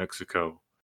Focus in Mexico."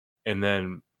 And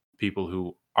then people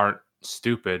who aren't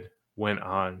stupid went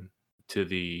on to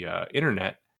the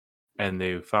internet and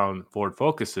they found Ford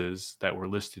Focuses that were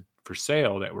listed for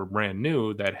sale that were brand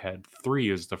new that had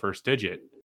 3 as the first digit.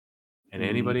 And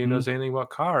anybody who hmm knows anything about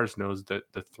cars knows that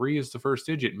the 3 is the first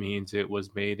digit means it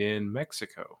was made in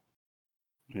Mexico.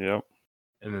 Yep.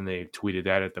 And then they tweeted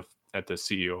that at the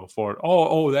CEO of Ford.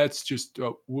 Oh, that's just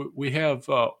we have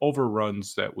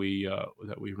overruns that we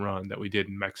run that we did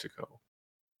in Mexico.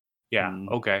 Yeah, Mm.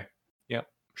 okay, yep,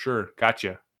 sure,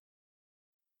 gotcha.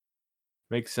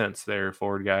 Makes sense there,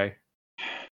 Ford guy.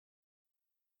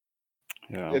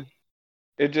 Yeah.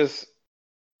 It just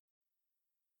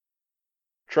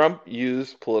Trump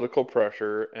used political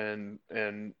pressure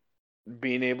and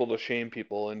being able to shame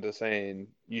people into saying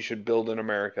you should build in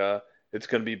America. It's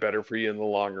going to be better for you in the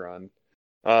long run.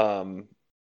 Um,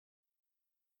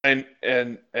 and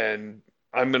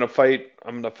I'm going to fight.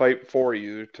 I'm going to fight for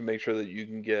you to make sure that you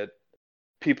can get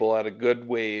people at a good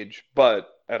wage, but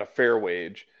at a fair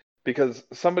wage, because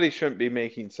somebody shouldn't be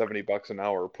making $70 an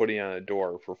hour putting on a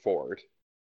door for Ford.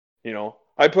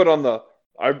 I put on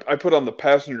the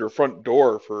passenger front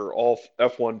door for all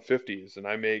F-150s, and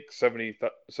I make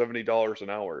 $70 an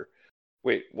hour.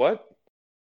 Wait, what?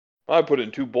 I put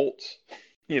in 2 bolts.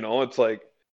 It's like,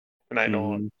 and I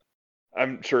know hmm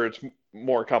I'm sure it's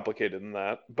more complicated than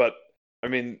that, but I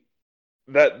mean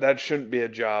that shouldn't be a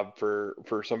job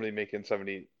for somebody making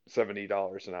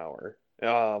 $70 an hour.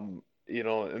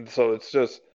 And so it's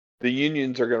just the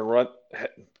unions are going to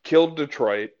kill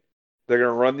Detroit. They're going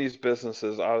to run these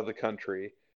businesses out of the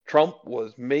country. Trump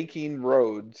was making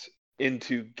roads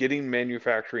into getting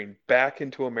manufacturing back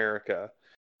into America,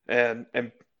 and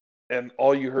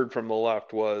all you heard from the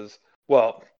left was,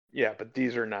 well, yeah, but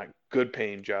these are not good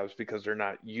paying jobs because they're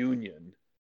not union.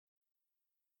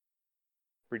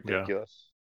 Yeah. Ridiculous.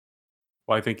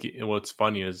 Well, I think what's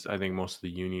funny is I think most of the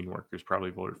union workers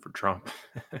probably voted for Trump.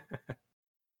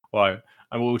 Well,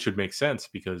 which would make sense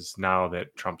because now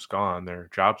that Trump's gone, their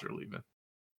jobs are leaving.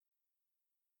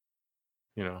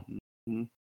 You know. hmm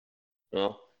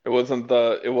Well, it wasn't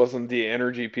the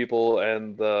energy people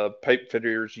and the pipe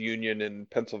fitters union in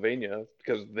Pennsylvania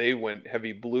because they went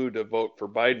heavy blue to vote for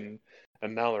Biden,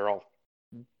 and now they're all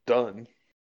done.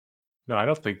 No, I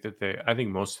don't think that I think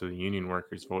most of the union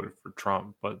workers voted for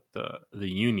Trump, but the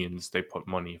unions they put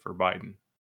money for Biden.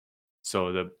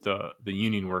 So the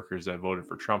union workers that voted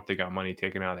for Trump, they got money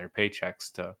taken out of their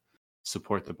paychecks to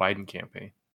support the Biden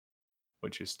campaign,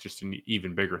 which is just an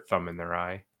even bigger thumb in their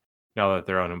eye. Now that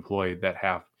they're unemployed,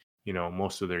 that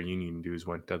most of their union dues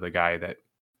went to the guy that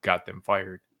got them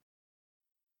fired.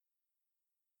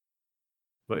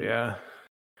 But yeah.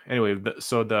 Anyway,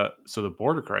 so the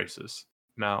border crisis.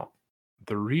 Now,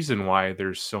 the reason why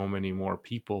there's so many more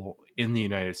people in the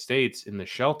United States in the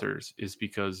shelters is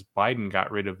because Biden got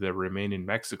rid of the remain in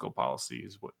Mexico policy,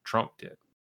 is what Trump did.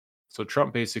 So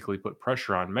Trump basically put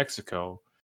pressure on Mexico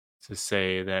to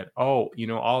say that, oh,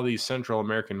 all these Central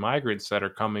American migrants that are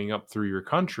coming up through your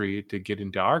country to get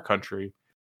into our country,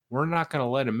 we're not going to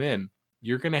let them in.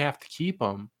 You're going to have to keep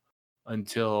them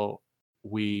until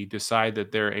we decide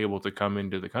that they're able to come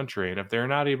into the country. And if they're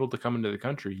not able to come into the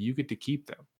country, you get to keep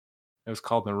them. It was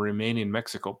called the Remain in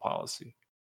Mexico policy.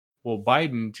 Well,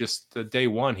 Biden, just the day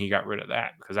one, he got rid of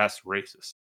that because that's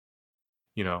racist.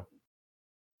 So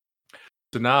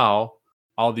now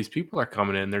all these people are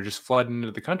coming in. They're just flooding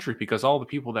into the country because all the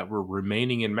people that were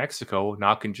remaining in Mexico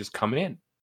now can just come in.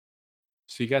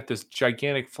 So you got this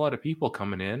gigantic flood of people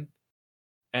coming in,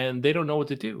 and they don't know what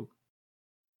to do.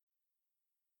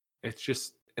 It's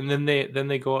just, and then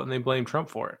they go out and they blame Trump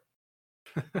for it.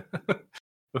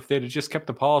 If they'd have just kept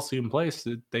the policy in place,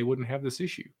 they wouldn't have this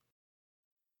issue.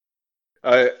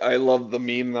 I love the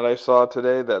meme that I saw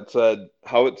today that said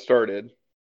how it started,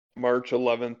 March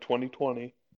 11th,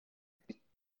 2020.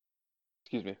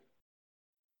 Excuse me.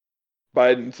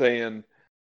 Biden saying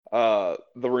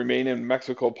the Remain in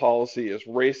Mexico policy is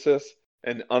racist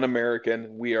and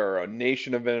un-American. We are a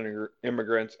nation of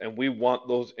immigrants, and we want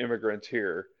those immigrants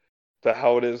here. To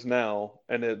how it is now,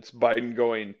 and it's Biden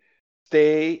going,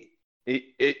 stay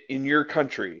in your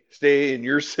country, stay in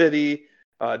your city,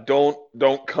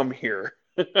 don't come here.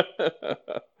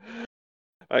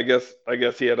 I guess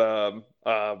he had a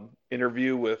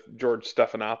interview with George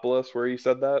Stephanopoulos where he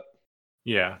said that.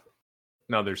 Yeah.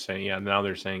 Now they're saying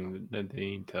that they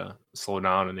need to slow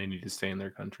down and they need to stay in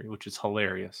their country, which is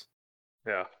hilarious.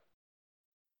 Yeah.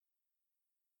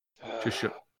 Just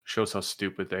shows how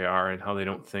stupid they are and how they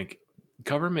don't think.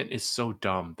 Government is so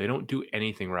dumb. They don't do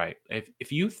anything right.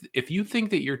 If you think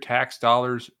that your tax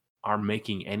dollars are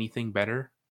making anything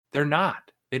better, they're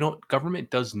not. They don't.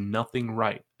 Government does nothing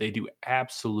right. They do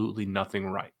absolutely nothing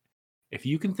right. If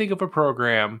you can think of a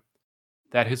program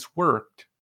that has worked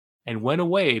and went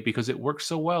away because it worked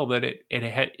so well that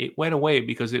it went away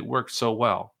because it worked so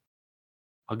well,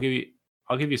 I'll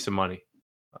give you some money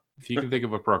if you can think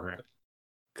of a program.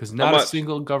 Because not a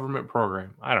single government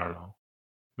program. I don't know.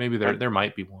 Maybe there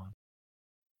might be one.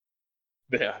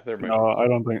 Yeah, there might. No, I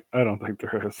don't think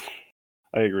there is.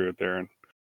 I agree with Darren.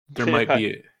 There might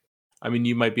be. I mean,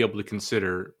 you might be able to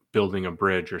consider building a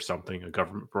bridge or something, a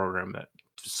government program that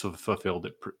fulfilled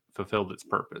its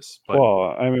purpose. But,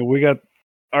 well, I mean, we got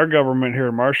our government here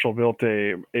in Marshall built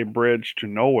a bridge to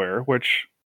nowhere, which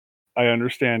I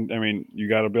understand. I mean, you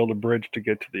got to build a bridge to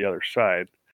get to the other side.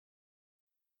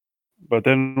 But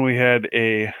then we had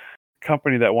a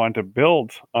company that wanted to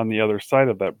build on the other side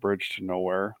of that bridge to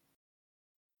nowhere,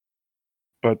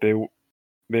 but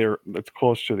it's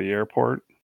close to the airport.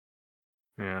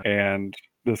 Yeah. And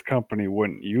this company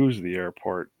wouldn't use the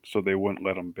airport, so they wouldn't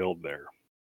let them build there.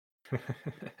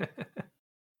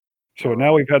 So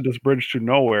now we've had this bridge to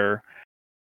nowhere,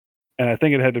 and I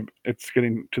think it's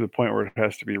getting to the point where it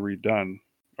has to be redone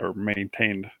or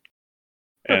maintained,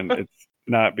 and it's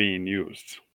not being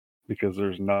used because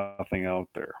there's nothing out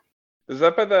there. Is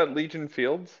that by that Legion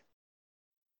Fields?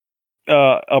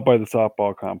 Up by the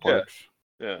softball complex.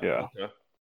 Yeah. Okay.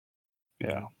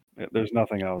 Yeah. There's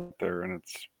nothing out there, and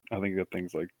I think that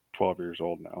thing's like 12 years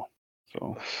old now.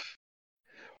 So,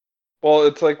 well,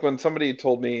 it's like when somebody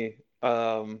told me,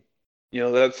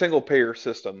 that single payer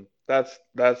system. That's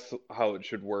how it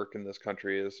should work in this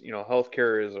country. Is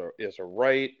healthcare is a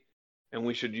right, and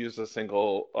we should use a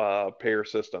single payer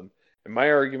system. And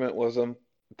my argument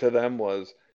to them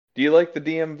was, do you like the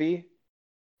DMV?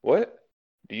 What?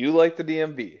 Do you like the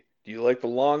DMV? Do you like the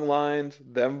long lines,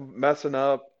 them messing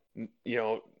up,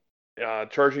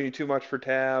 charging you too much for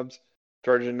tabs,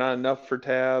 charging not enough for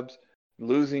tabs,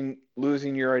 losing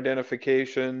your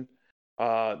identification,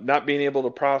 not being able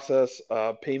to process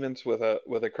payments with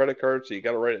a credit card, so you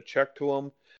got to write a check to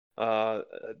them,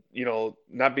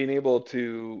 not being able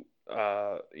to,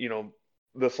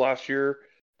 this last year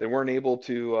they weren't able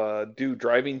to do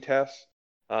driving tests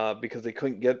because they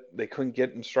couldn't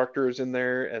get instructors in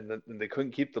there, and they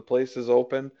couldn't keep the places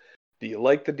open. Do you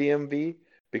like the DMV?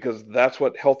 Because that's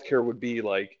what healthcare would be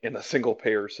like in a single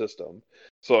payer system.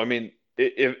 So I mean,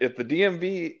 if the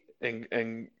DMV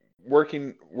and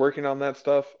working on that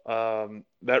stuff,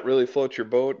 that really floats your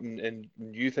boat, and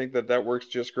you think that works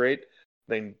just great,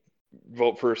 then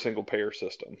vote for a single payer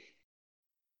system.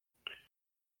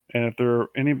 and if there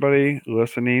anybody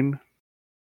listening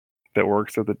that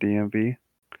works at the DMV,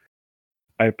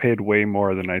 I paid way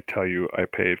more than I tell you I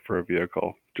paid for a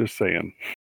vehicle. Just saying.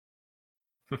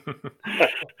 I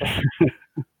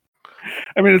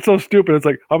mean, it's so stupid. It's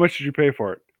like, how much did you pay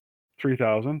for it?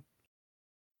 $3,000.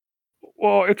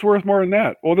 Well, it's worth more than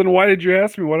that. Well, then why did you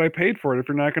ask me what I paid for it if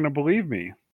you're not going to believe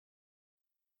me?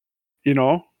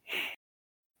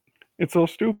 It's so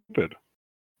stupid.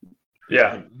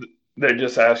 Yeah, they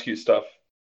just ask you stuff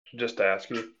just to ask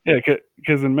you. Yeah,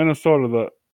 because in Minnesota,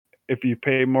 if you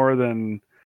pay more than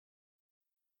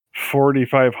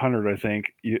 $4,500, I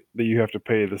think you have to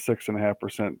pay the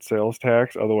 6.5% sales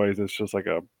tax. Otherwise, it's just like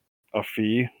a a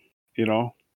fee, you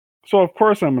know. So of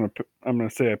course I'm gonna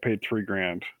say I paid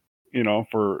 $3,000, you know,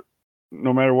 for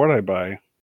no matter what I buy.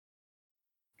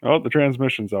 Oh, the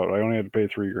transmission's out. I only had to pay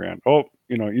 $3,000. Oh,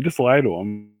 you know, you just lie to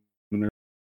them. And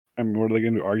I mean, what are they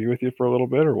going to argue with you for a little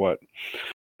bit or what?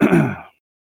 Mm-hmm.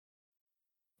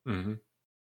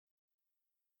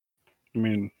 I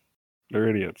mean, they're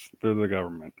idiots. They're the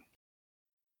government.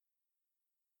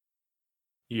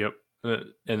 Yep.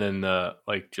 And then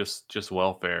like just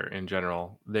welfare in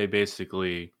general. They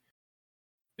basically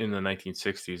in the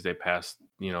 1960s they passed,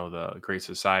 you know, the Great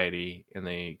Society, and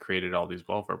they created all these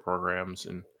welfare programs,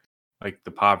 and like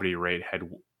the poverty rate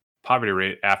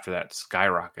after that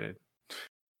skyrocketed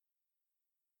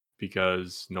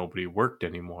because nobody worked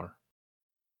anymore.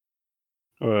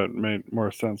 Well, it made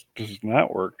more sense to just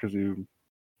not work because you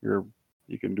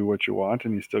can do what you want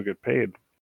and you still get paid.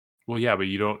 Well, yeah, but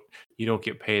you don't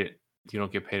get paid. You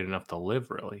don't get paid enough to live,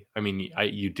 really. I mean,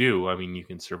 you do. I mean, you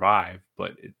can survive,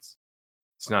 but it's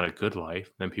not a good life.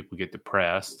 Then people get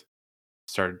depressed.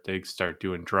 They start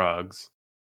doing drugs.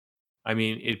 I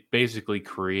mean, it basically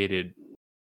created.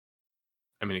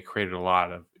 I mean, it created a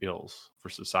lot of ills for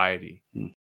society,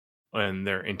 and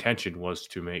their intention was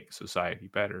to make society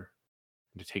better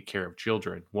and to take care of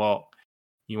children. Well,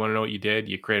 you want to know what you did?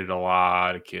 You created a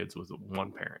lot of kids with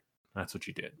one parent. That's what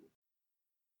you did.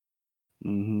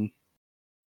 Mm-hmm.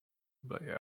 But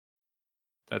yeah,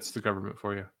 that's the government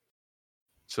for you.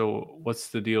 So what's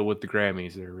the deal with the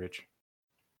Grammys there, Rich?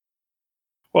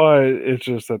 Well, it's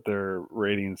just that their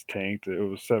ratings tanked. It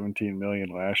was 17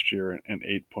 million last year and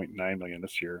 8.9 million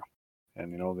this year.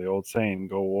 And you know the old saying,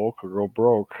 "Go woke or go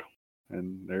broke,"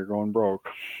 and they're going broke.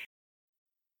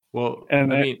 Well,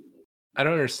 And I mean, I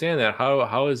don't understand that.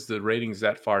 How is the ratings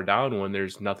that far down when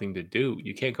there's nothing to do?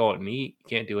 You can't go out and eat. You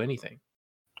can't do anything.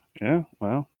 yeah,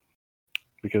 well,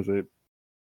 because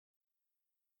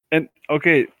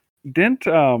okay, didn't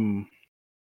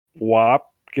WAP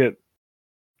get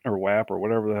or WAP or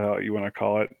whatever the hell you want to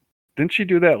call it? Didn't she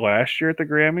do that last year at the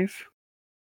Grammys?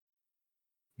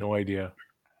 No idea.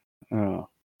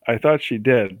 I thought she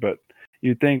did, but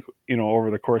you'd think, you know,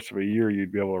 over the course of a year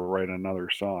you'd be able to write another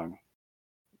song,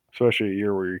 especially a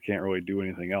year where you can't really do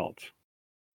anything else.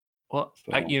 Well,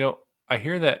 So, I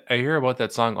hear about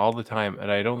that song all the time, and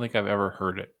I don't think I've ever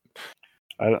heard it.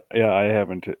 I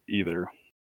haven't either.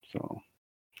 So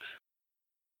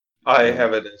I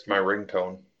have it as my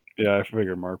ringtone. yeah, I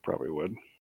figured Mark probably would.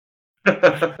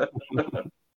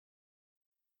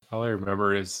 All I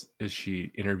remember is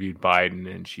she interviewed Biden,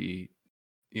 and she,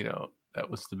 you know, that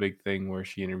was the big thing where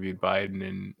she interviewed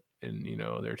Biden, and you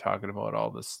know they're talking about all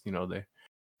this. You know,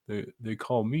 they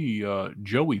call me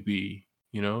Joey B.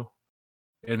 You know,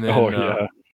 and then Oh yeah.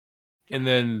 and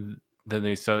then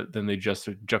they just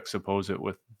juxtapose it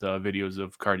with the videos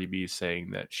of Cardi B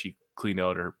saying that she cleaned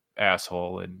out her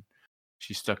asshole and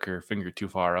she stuck her finger too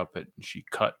far up it and she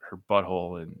cut her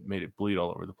butthole and made it bleed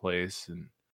all over the place, and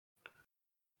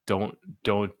don't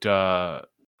I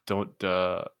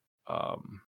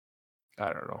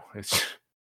don't know.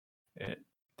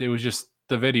 It was just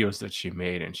the videos that she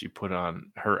made and she put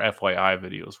on her FYI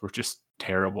videos were just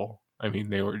terrible. I mean,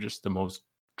 they were just the most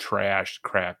trashed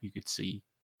crap you could see.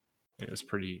 It was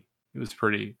pretty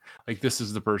like, this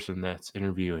is the person that's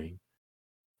interviewing,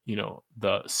 you know,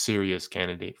 the serious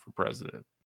candidate for president.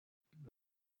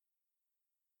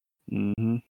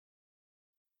 Mm-hmm.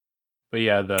 But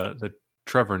yeah, the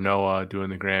Trevor Noah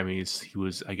doing the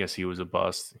Grammys, I guess he was a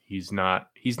bust. He's not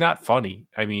funny.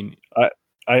 I mean,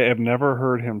 I have never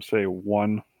heard him say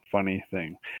one funny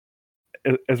thing.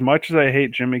 As much as I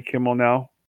hate Jimmy Kimmel now,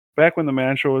 back when the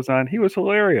Man Show was on, he was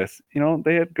hilarious. You know,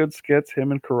 they had good skits,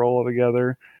 him and Corolla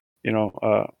together. You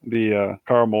know, the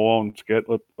Karl Malone skit.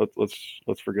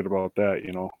 Let's forget about that.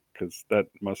 You know, because that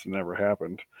must have never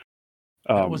happened.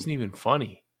 that wasn't even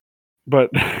funny. But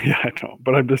yeah, I know.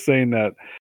 But I'm just saying that,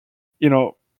 you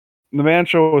know, the Man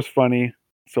Show was funny.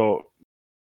 So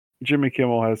Jimmy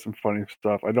Kimmel has some funny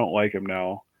stuff. I don't like him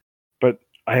now, but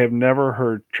I have never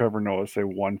heard Trevor Noah say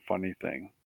one funny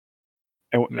thing.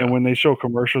 And No. and when they show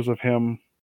commercials of him,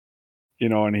 you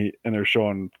know, and they're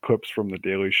showing clips from the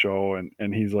Daily Show,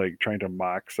 and he's like trying to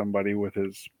mock somebody with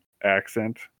his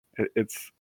accent,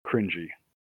 it's cringy.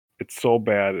 It's so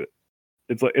bad.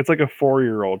 It's like a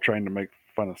 4-year-old trying to make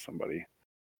fun of somebody.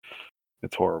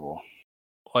 It's horrible.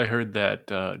 Well, I heard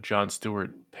that Jon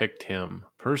Stewart picked him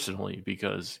personally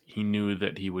because he knew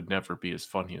that he would never be as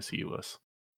funny as he was.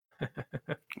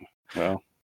 Well,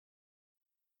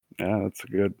 yeah, that's a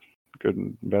good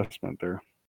investment there.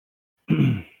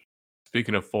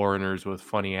 Speaking of foreigners with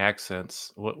funny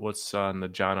accents, what's on the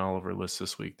John Oliver list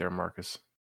this week there, Marcus?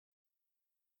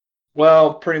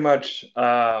 Well, pretty much,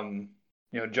 John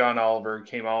Oliver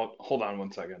came out. Hold on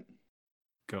one second.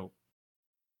 Go.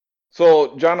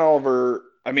 So John Oliver,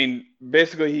 I mean,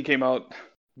 basically he came out,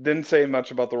 didn't say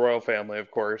much about the royal family,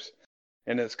 of course,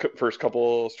 in his first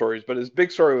couple of stories, but his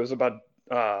big story was about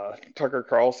Tucker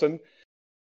Carlson.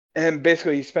 And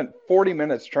basically he spent 40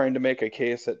 minutes trying to make a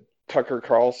case that Tucker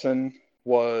Carlson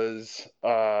was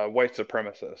white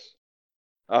supremacist.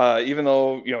 Even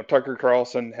though, Tucker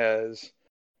Carlson has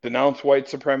denounced white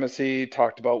supremacy,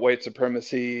 talked about white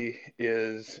supremacy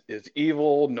is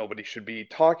evil. Nobody should be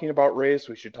talking about race.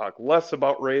 We should talk less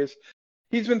about race.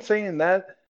 He's been saying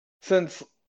that since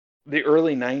the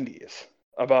early 90s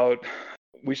about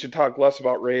we should talk less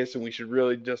about race and we should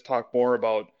really just talk more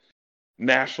about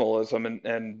nationalism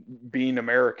and being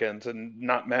Americans and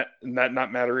not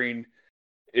mattering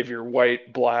if you're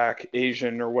white, black,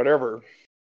 Asian, or whatever.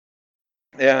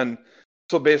 And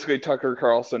so basically, Tucker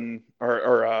Carlson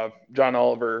or John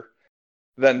Oliver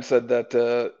then said that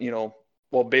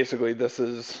well, basically this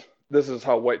is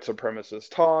how white supremacists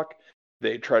talk.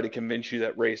 They try to convince you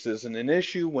that race isn't an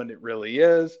issue when it really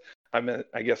is.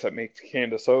 I guess that makes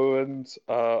Candace Owens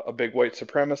a big white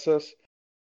supremacist.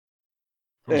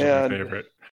 Those are my favorite.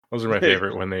 Those are my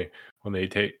favorite when they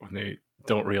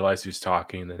don't realize who's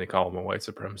talking, then they call him a white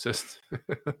supremacist.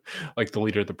 Like the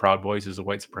leader of the Proud Boys is a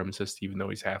white supremacist, even though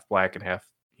he's half black and half,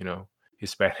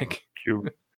 Hispanic.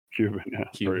 Cuban, yeah.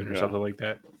 Cuban or something like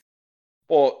that.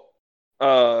 Well,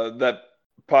 that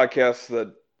podcast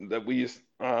that we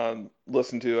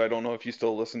listen to, I don't know if you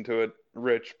still listen to it,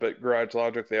 Rich, but Garage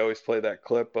Logic, they always play that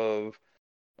clip of,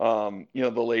 the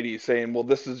lady saying, well,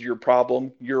 this is your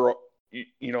problem. You're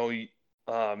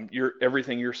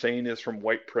everything you're saying is from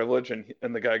white privilege, and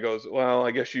the guy goes, well,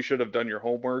 I guess you should have done your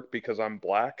homework because I'm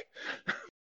black.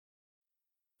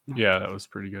 Yeah, that was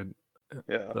pretty good.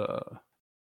 Yeah.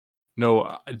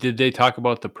 No, did they talk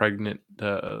about the pregnant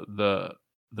the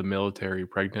military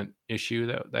pregnant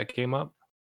issue that came up?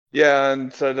 Yeah,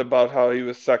 and said about how he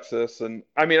was sexist, and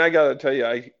I mean, I gotta tell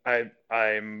you,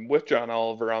 I'm with John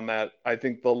Oliver on that. I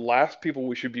think the last people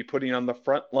we should be putting on the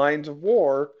front lines of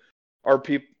war are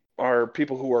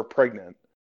people who are pregnant.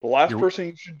 The last person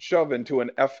you should shove into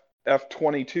an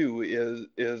F-22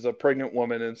 is a pregnant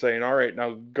woman and saying, all right,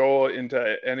 now go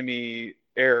into enemy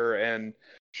air and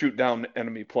shoot down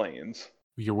enemy planes.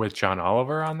 You're with John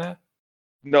Oliver on that?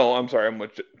 No, I'm sorry, I'm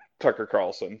with Tucker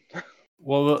Carlson.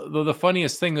 Well, the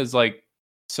funniest thing is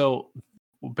so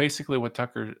basically what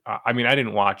Tucker, I mean, I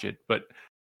didn't watch it, but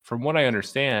from what I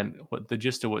understand, what the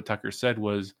gist of what Tucker said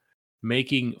was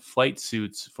making flight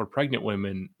suits for pregnant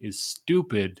women is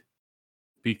stupid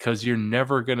because you're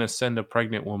never going to send a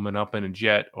pregnant woman up in a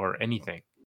jet or anything.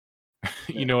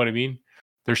 You know what I mean?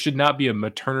 There should not be a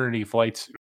maternity flight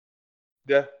suit.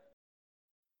 Yeah.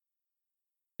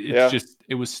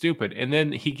 It was stupid. And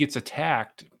then he gets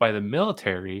attacked by the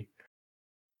military,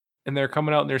 and they're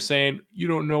coming out and they're saying, you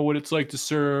don't know what it's like to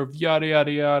serve, yada,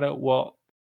 yada, yada. Well,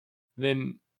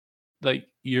 then,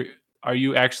 are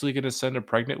you actually going to send a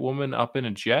pregnant woman up in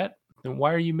a jet? Then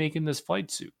why are you making this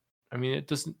flight suit? I mean,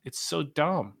 it's so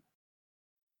dumb.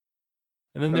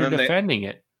 And then they're defending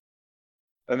it.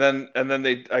 And then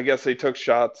I guess they took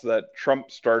shots that Trump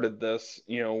started this,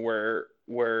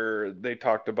 where they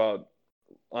talked about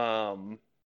cutting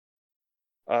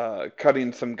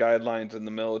some guidelines in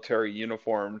the military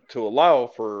uniform to allow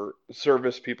for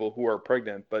service people who are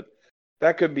pregnant, but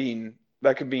that could mean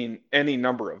any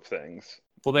number of things.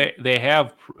 Well, they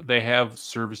have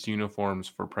service uniforms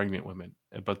for pregnant women,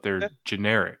 but they're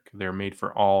generic. They're made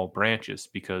for all branches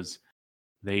because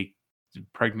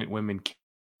pregnant women,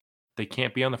 they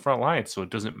can't be on the front lines, so it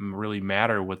doesn't really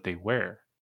matter what they wear.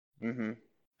 Mm-hmm.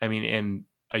 I mean, and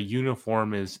a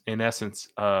uniform is, in essence,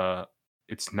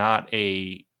 it's not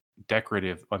a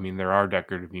decorative. I mean, there are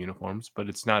decorative uniforms, but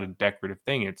it's not a decorative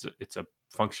thing. It's a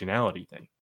functionality thing.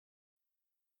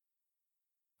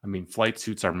 I mean, flight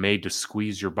suits are made to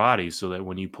squeeze your body so that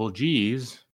when you pull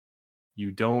G's,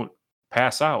 you don't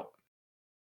pass out.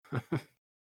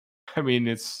 I mean,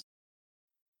 it's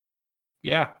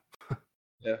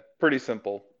pretty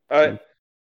simple. But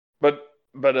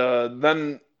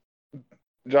then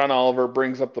John Oliver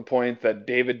brings up the point that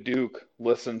David Duke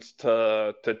listens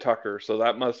to Tucker, so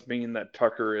that must mean that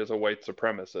Tucker is a white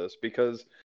supremacist. Because,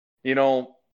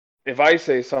 if I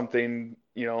say something,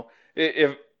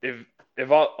 if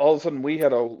all of a sudden we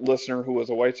had a listener who was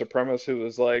a white supremacist who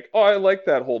was like, oh, I like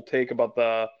that whole take about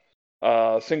the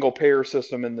single payer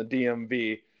system in the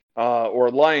DMV,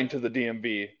 or lying to the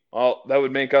DMV, well, that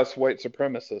would make us white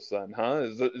supremacists then, huh?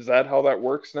 Is that how that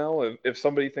works now? If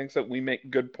somebody thinks that we make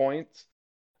good points,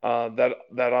 that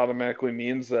automatically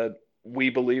means that we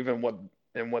believe in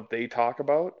what they talk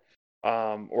about,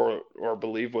 or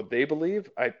believe what they believe.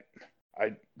 I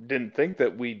didn't think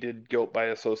that we did guilt by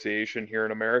association here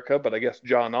in America, but I guess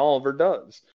John Oliver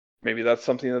does. Maybe that's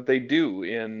something that they do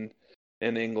in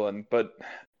England, but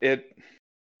it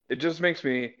just makes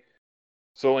me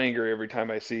so angry every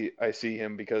time I see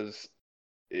him, because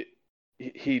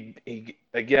he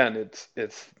again,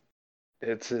 it's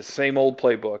his same old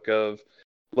playbook of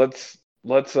let's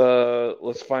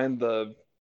find the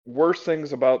worst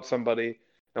things about somebody,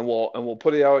 and we'll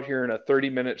put it out here in a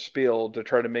 30-minute spiel to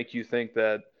try to make you think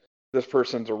that this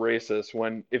person's a racist,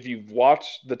 when if you've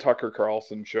watched the Tucker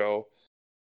Carlson show,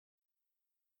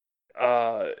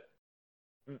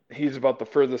 he's about the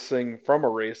furthest thing from a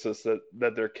racist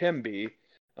that there can be.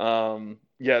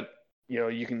 Yet,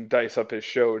 you can dice up his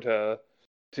show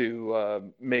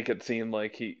to make it seem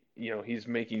like he's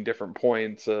making different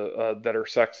points that are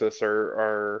sexist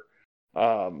or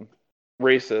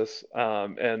racist,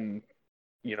 and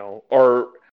or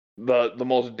the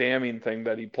most damning thing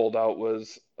that he pulled out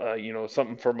was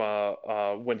something from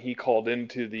when he called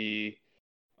into the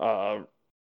Bubba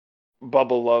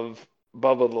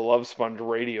the Love Sponge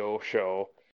radio show,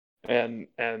 and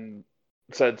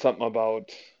said something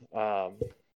about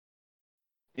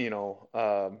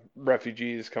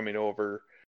refugees coming over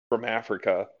from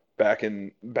Africa back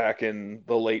in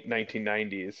the late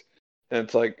 1990s. And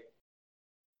it's like,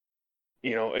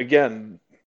 again,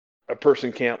 a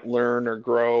person can't learn or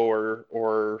grow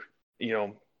or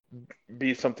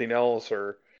be something else,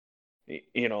 or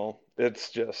it's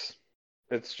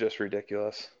just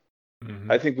ridiculous.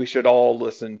 Mm-hmm. I think we should all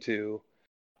listen to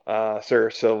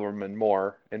Sarah Silverman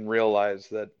more and realize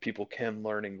that people can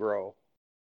learn and grow.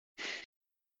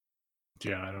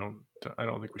 Yeah, I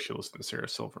don't think we should listen to Sarah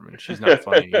Silverman. She's not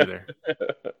funny either.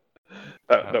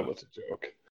 That was a joke.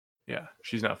 Yeah,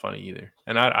 she's not funny either.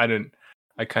 And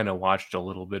I kind of watched a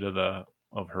little bit of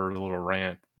her little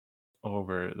rant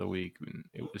over the week, and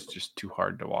it was just too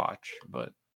hard to watch.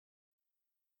 But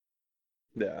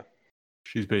yeah,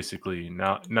 she's basically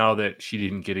now that she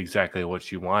didn't get exactly what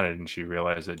she wanted, and she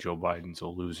realized that Joe Biden's a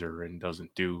loser and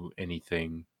doesn't do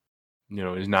anything,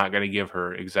 is not going to give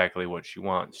her exactly what she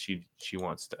wants. She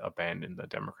wants to abandon the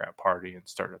Democrat Party and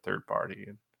start a third party,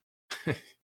 and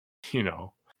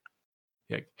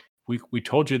yeah, we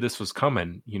told you this was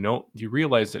coming. You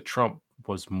realize that Trump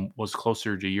was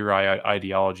closer to your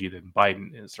ideology than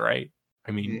Biden is, right?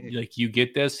 I mean, like, you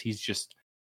get this. You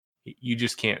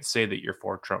just can't say that you're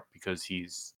for Trump because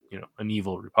he's, an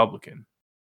evil Republican.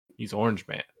 He's Orange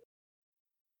Man.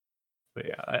 But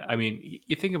yeah, I mean,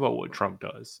 you think about what Trump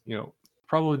does.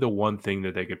 Probably the one thing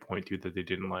that they could point to that they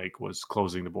didn't like was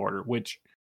closing the border. Which,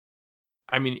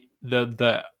 I mean,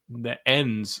 the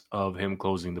ends of him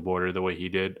closing the border the way he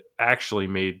did actually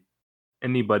made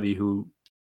anybody who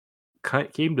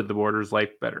came to the border's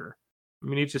life better. I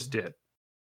mean, he just did.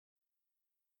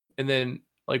 And then,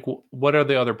 like, what are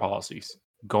the other policies?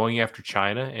 Going after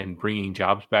China and bringing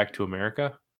jobs back to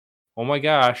America? Oh my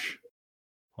gosh.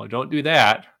 Well, don't do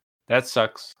that. That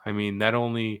sucks. I mean, that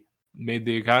only made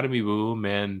the economy boom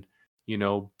and,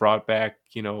 brought back,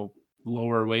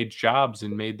 lower wage jobs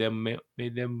and made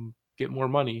them get more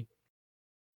money.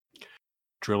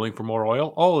 Drilling for more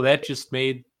oil? Oh, that just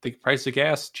made the price of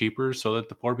gas cheaper so that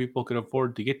the poor people could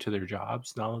afford to get to their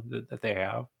jobs now that they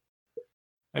have.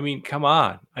 I mean, come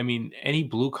on. I mean, any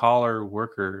blue collar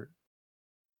worker,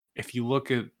 if you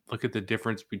look at the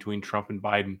difference between Trump and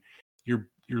Biden, your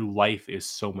life is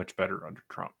so much better under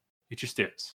Trump. It just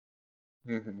is.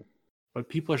 Mm-hmm. But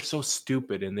people are so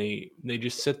stupid, and they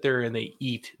just sit there and they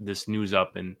eat this news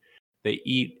up, and they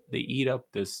eat up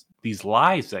these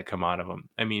lies that come out of them.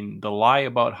 I mean, the lie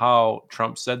about how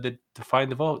Trump said that to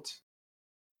find the votes.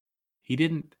 He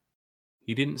didn't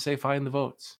say find the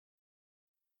votes.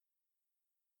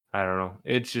 I don't know.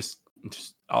 It's just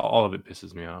all of it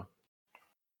pisses me off.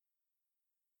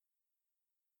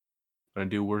 Gonna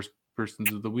do worst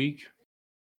persons of the week.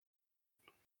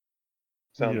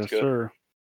 Sounds yes, good. Sir.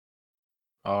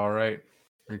 All right,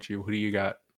 Richie, who do you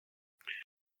got?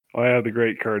 Well, I have the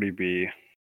great Cardi B,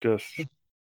 just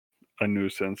a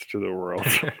nuisance to the world.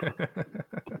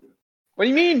 What do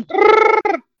you mean?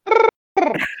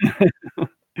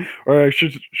 Or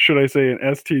should I say an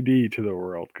STD to the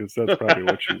world? Because that's probably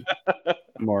what she's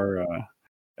more.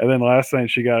 And then last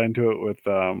night she got into it with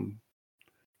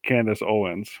Candace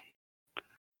Owens,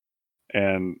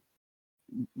 and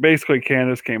basically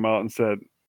Candace came out and said,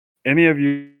 "Any of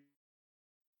you."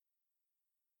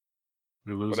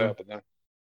 We lose What him? happened there?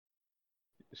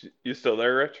 You still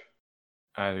there, Rich?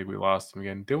 I think we lost him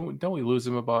again. Don't we lose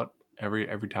him about every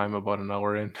time about an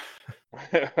hour in?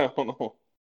 I don't know.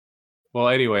 Well,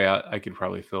 anyway, I could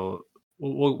probably fill.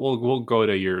 We'll go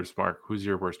to yours, Mark. Who's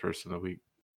your worst person of the week?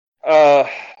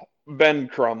 Ben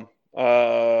Crumb.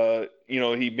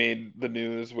 He made the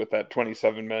news with that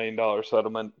 $27 million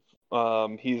settlement.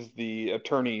 He's the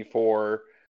attorney for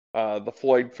the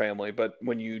Floyd family, but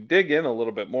when you dig in a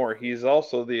little bit more, he's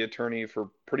also the attorney for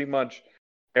pretty much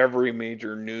every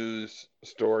major news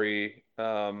story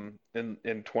in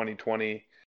 2020,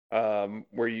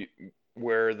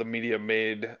 where the media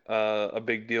made a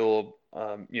big deal.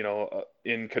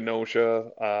 In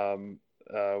Kenosha,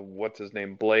 what's his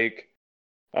name, Blake.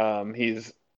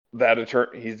 He's that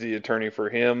attorney. He's the attorney for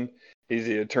him. He's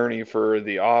the attorney for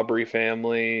the Aubrey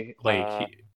family.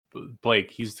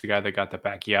 Blake, he's the guy that got the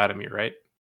bacchiotomy, right?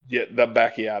 Yeah, the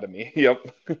bacchiotomy. Yep.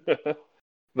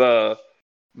 the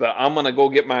I'm gonna go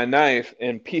get my knife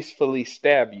and peacefully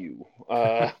stab you.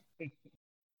 And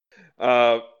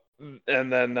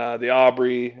then the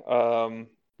Aubrey.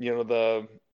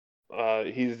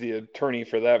 He's the attorney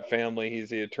for that family. He's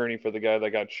the attorney for the guy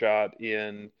that got shot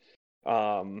in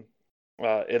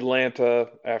Atlanta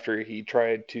after he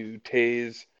tried to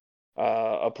tase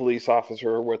a police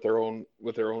officer with their own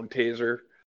taser.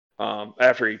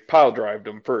 After he pile drived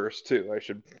him first too. I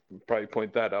should probably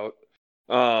point that out.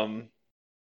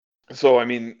 So I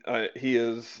mean, he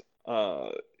is.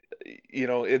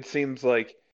 It seems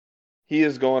like he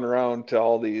is going around to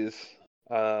all these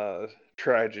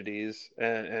tragedies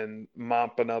and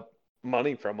mopping up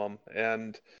money from them,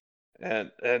 and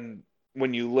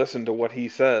when you listen to what he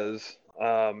says,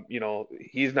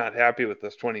 he's not happy with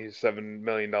this $27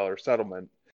 million settlement.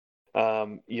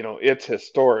 It's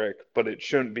historic, but it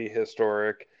shouldn't be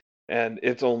historic, and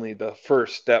it's only the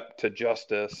first step to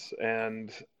justice.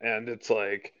 And it's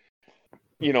like,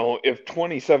 if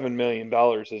 $27 million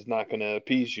is not going to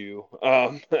appease you,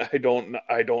 I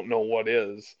don't know what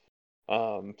is.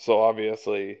 So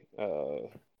obviously,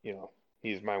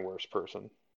 he's my worst person.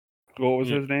 What was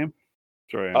his name?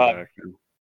 Sorry, I'm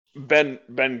back.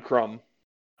 Ben Crumb.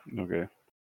 Okay.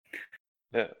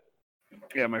 Yeah.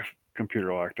 Yeah, my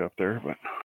computer locked up there, but.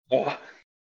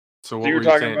 So what you were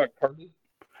talking about Cardi?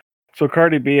 So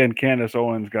Cardi B and Candace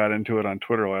Owens got into it on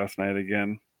Twitter last night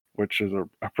again, which is a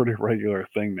pretty regular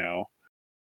thing now.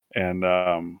 And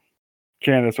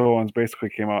Candace Owens basically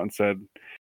came out and said,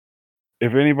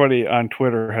 if anybody on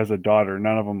Twitter has a daughter,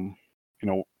 none of them,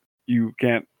 you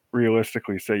can't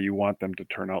realistically say you want them to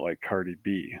turn out like Cardi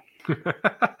B.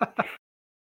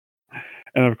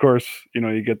 And of course,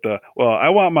 you get I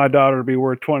want my daughter to be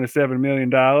worth $27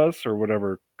 million or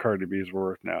whatever Cardi B is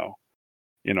worth now.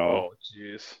 Oh,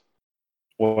 jeez.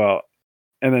 Well,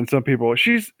 and then some people,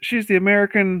 she's the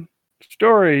American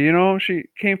story, she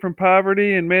came from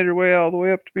poverty and made her way all the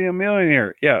way up to be a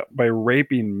millionaire. Yeah, by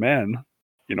raping men,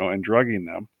 and drugging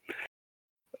them.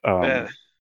 And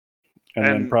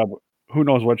then probably, who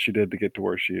knows what she did to get to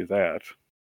where she is at.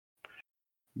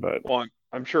 But well,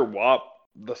 I'm sure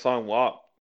the song WAP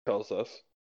tells us.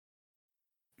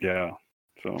 Yeah.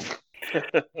 So.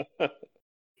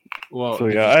 Well. So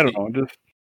yeah, I don't know.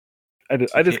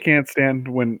 I just can't stand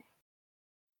when,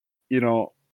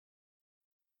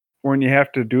 when you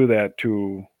have to do that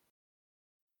to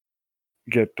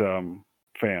get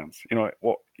fans.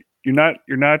 Well, you're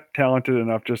not talented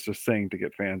enough just to sing to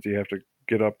get fans. You have to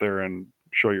get up there and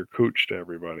show your cooch to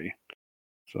everybody.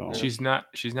 So she's not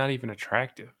even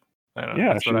attractive.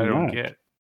 That's what I don't get.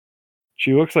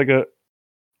 She looks like a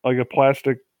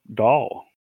plastic doll,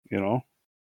 Did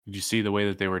you see the way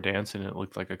that they were dancing? It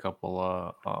looked like a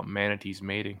couple manatees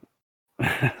mating.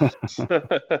 Isn't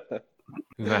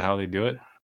that how they do it?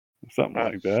 Something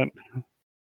like that.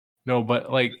 No, but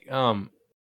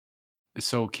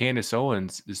so Candace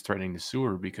Owens is threatening to sue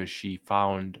her because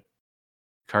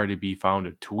Cardi B found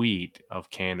a tweet of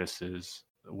Candace's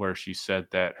where she said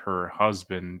that her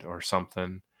husband or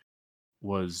something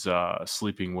was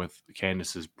sleeping with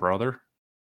Candace's brother.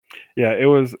 Yeah, it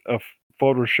was a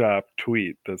Photoshop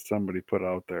tweet that somebody put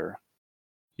out there.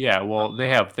 Yeah, well, they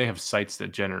have sites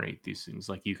that generate these things.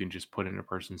 Like you can just put in a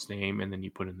person's name and then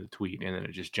you put in the tweet and then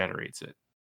it just generates it.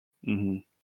 Mm-hmm.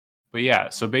 But yeah,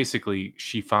 so basically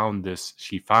she found,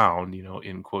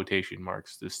 in quotation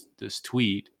marks, this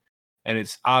tweet, and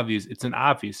it's obvious. It's an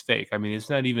obvious fake. I mean, it's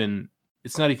not even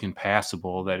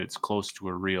passable that it's close to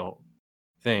a real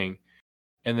thing.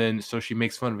 And then so she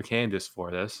makes fun of Candace for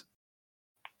this.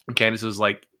 And Candace is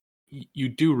like, you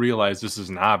do realize this is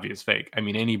an obvious fake. I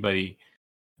mean, anybody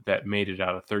that made it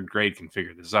out of third grade can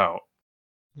figure this out.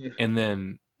 Yeah. And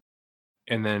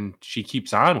then she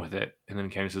keeps on with it. And then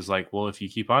Candace is like, well, if you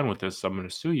keep on with this, I'm going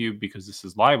to sue you because this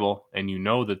is libel. And you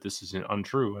know that this isn't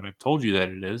untrue. And I've told you that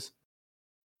it is.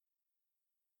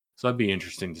 So that'd be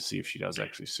interesting to see if she does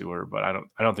actually sue her, but I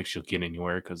don't think she'll get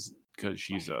anywhere because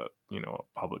she's a a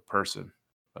public person.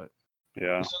 But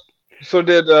Yeah. So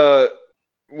did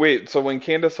wait, so when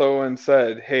Candace Owens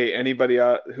said, "Hey, anybody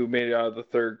who made it out of the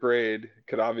 3rd grade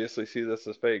could obviously see this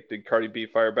as fake," did Cardi B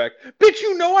fire back? Bitch,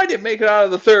 you know I didn't make it out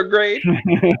of the 3rd grade.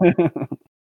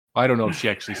 I don't know if she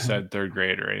actually said 3rd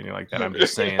grade or anything like that. I'm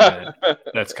just saying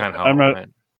that's kind of how it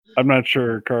went. I'm not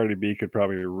sure Cardi B could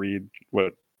probably read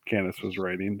what Candace was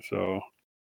writing. So,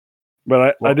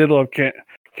 but I did love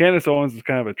Candace Owens is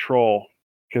kind of a troll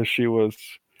because she was,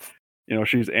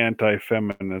 she's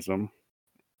anti-feminism,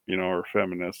 or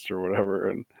feminist or whatever.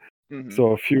 And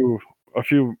so a few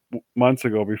months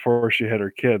ago, before she had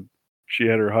her kid, she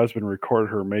had her husband record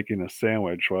her making a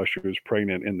sandwich while she was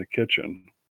pregnant in the kitchen.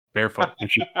 Barefoot. And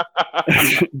she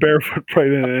barefoot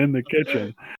pregnant in the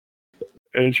kitchen.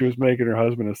 And she was making her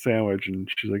husband a sandwich, and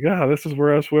she's like, this is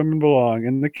where us women belong,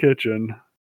 in the kitchen.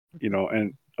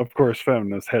 And of course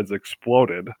feminist heads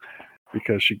exploded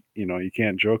because you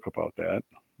can't joke about that.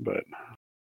 But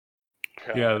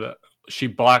yeah, she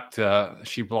blocked the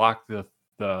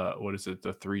what is it,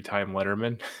 the 3-time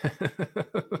Letterman.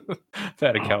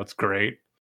 That account's great.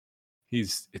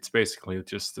 It's basically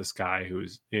just this guy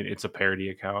it's a parody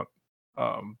account.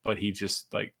 But he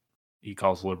just he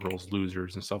calls liberals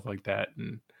losers and stuff like that,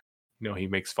 and he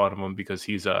makes fun of them because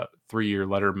he's a 3-year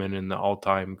Letterman and the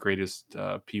all-time greatest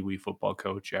Pee Wee football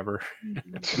coach ever.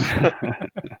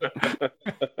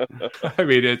 I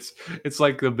mean, it's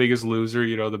like the biggest loser,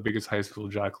 the biggest high school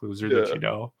jock loser that you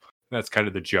know. That's kind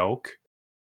of the joke,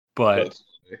 but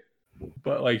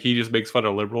he just makes fun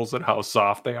of liberals and how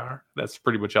soft they are. That's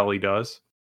pretty much all he does.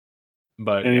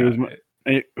 But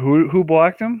who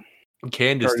blocked him?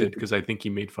 Candace did, because I think he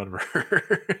made fun of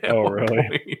her. Oh, really?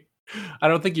 Point. I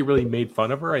don't think he really made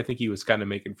fun of her. I think he was kind of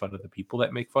making fun of the people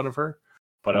that make fun of her,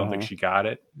 but I don't think she got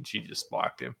it. She just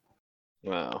blocked him.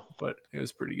 Wow. But it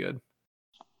was pretty good.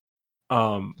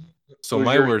 So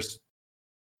my worst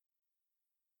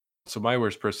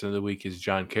person of the week is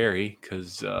John Kerry,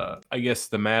 because I guess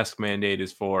the mask mandate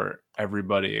is for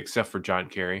everybody except for John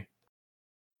Kerry.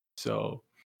 So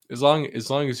as long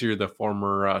as you're the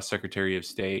former Secretary of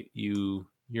State, you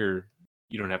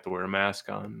don't have to wear a mask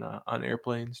on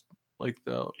airplanes like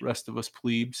the rest of us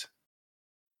plebes.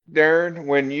 Darren,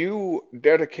 when you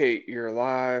dedicate your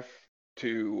life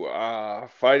to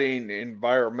fighting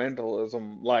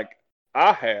environmentalism like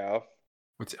I have,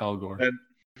 what's Al Gore?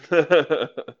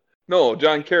 No,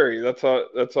 John Kerry. That's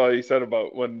all he said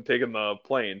about when taking the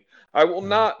plane. I will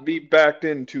not be backed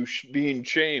into being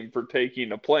shamed for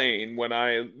taking a plane when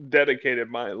I dedicated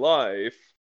my life.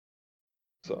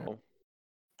 So,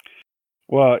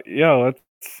 well, yeah.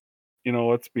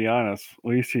 Let's be honest. At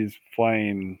least he's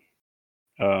flying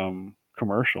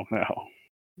commercial now.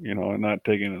 And not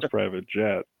taking his private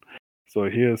jet. So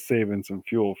he is saving some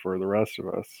fuel for the rest of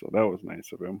us. So that was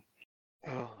nice of him.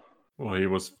 Well, it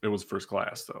was first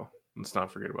class, though. Let's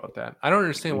not forget about that. I don't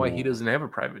understand why he doesn't have a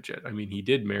private jet. I mean, he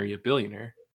did marry a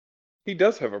billionaire. He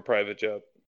does have a private jet.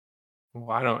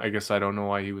 Well, I guess I don't know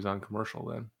why he was on commercial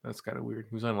then. That's kind of weird.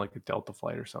 He was on like a Delta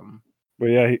flight or something. But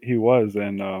yeah, he was,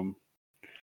 and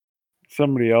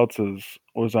somebody else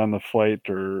was on the flight,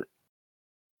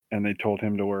 and they told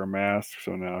him to wear a mask.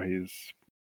 So now he's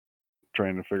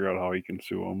trying to figure out how he can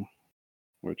sue him,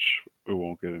 which it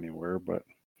won't get anywhere. But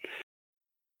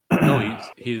no,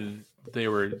 they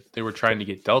were trying to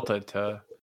get Delta to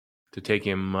take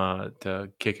him to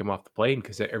kick him off the plane,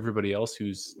 because everybody else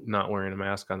who's not wearing a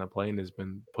mask on the plane has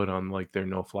been put on like their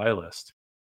no-fly list.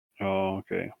 Oh,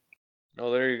 okay.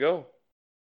 Oh, there you go.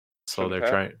 So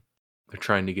they're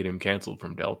trying to get him canceled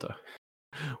from Delta,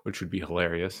 which would be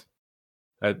hilarious.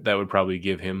 That would probably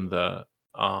give him the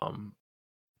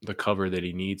cover that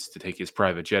he needs to take his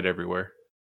private jet everywhere.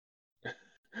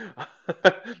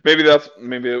 Maybe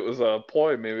it was a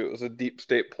ploy. Maybe it was a deep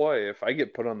state ploy. If I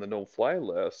get put on the no-fly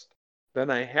list, then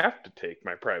I have to take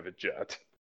my private jet.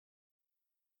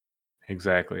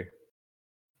 Exactly.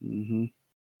 Mm-hmm.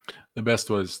 The best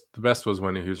was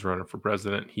when he was running for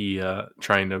president. He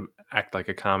trying to act like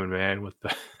a common man with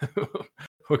the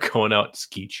with going out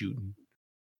skeet shooting,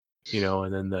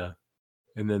 and then the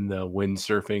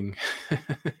windsurfing.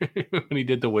 When he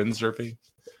did the windsurfing,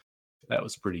 that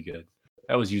was pretty good.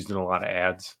 That was used in a lot of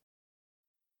ads.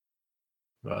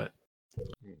 But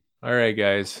all right,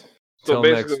 guys. So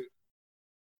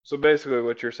basically,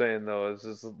 what you're saying though is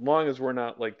as long as we're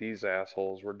not like these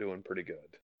assholes, we're doing pretty good.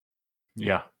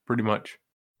 Yeah, pretty much.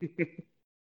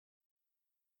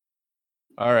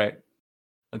 All right.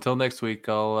 Until next week,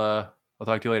 I'll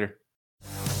talk to you later.